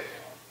did.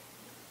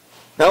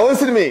 Now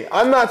listen to me.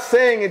 I'm not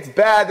saying it's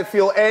bad to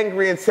feel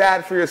angry and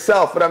sad for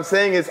yourself. What I'm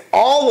saying is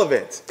all of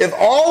it. If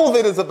all of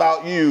it is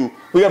about you,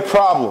 we have a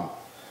problem.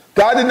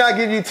 God did not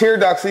give you tear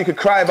ducts so you could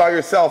cry about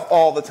yourself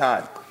all the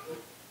time.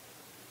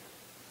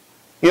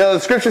 You know, the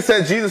scripture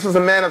said Jesus was a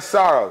man of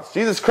sorrows.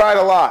 Jesus cried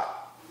a lot.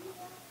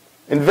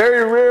 And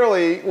very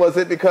rarely was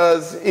it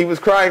because he was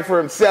crying for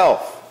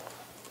himself.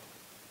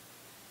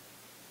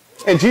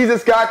 And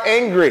Jesus got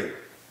angry.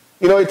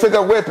 You know, he took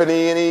a whip and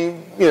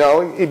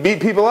he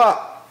beat people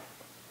up.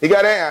 He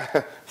got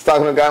angry. I was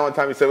talking to a guy one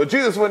time, he said, well,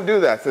 Jesus wouldn't do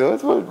that. I said, well,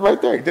 it's right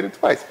there, he did it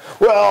twice.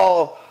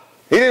 Well,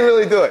 he didn't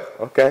really do it.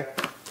 Okay.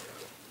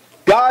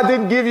 God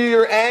didn't give you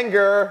your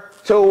anger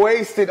to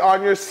waste it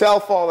on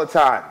yourself all the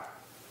time.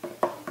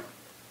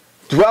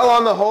 Dwell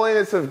on the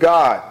holiness of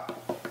God.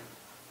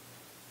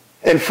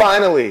 And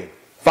finally,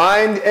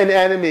 find an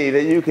enemy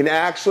that you can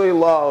actually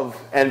love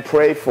and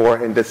pray for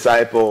and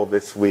disciple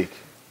this week.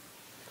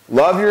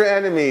 Love your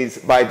enemies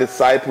by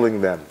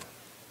discipling them.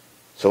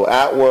 So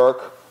at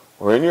work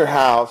or in your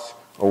house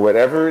or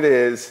whatever it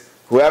is,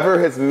 whoever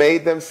has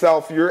made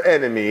themselves your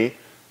enemy,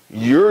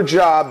 your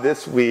job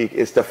this week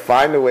is to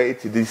find a way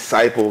to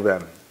disciple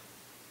them.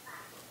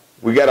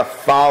 We got to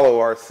follow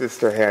our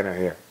sister Hannah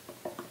here.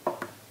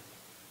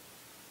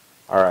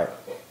 All right,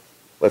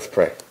 let's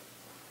pray.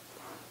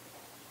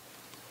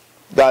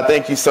 God,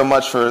 thank you so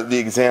much for the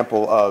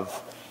example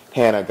of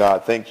Hannah,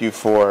 God. Thank you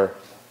for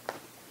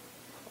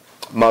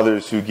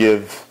mothers who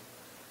give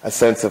a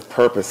sense of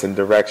purpose and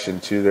direction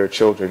to their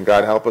children.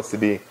 God, help us to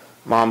be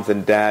moms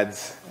and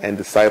dads and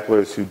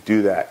disciplers who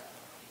do that.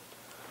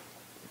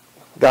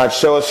 God,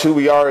 show us who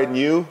we are in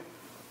you.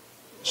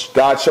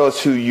 God, show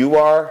us who you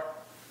are.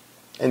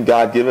 And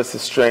God, give us the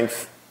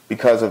strength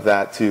because of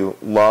that to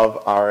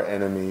love our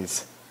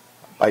enemies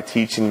by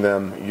teaching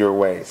them your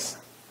ways.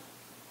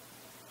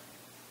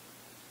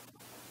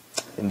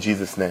 In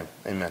Jesus' name,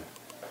 amen.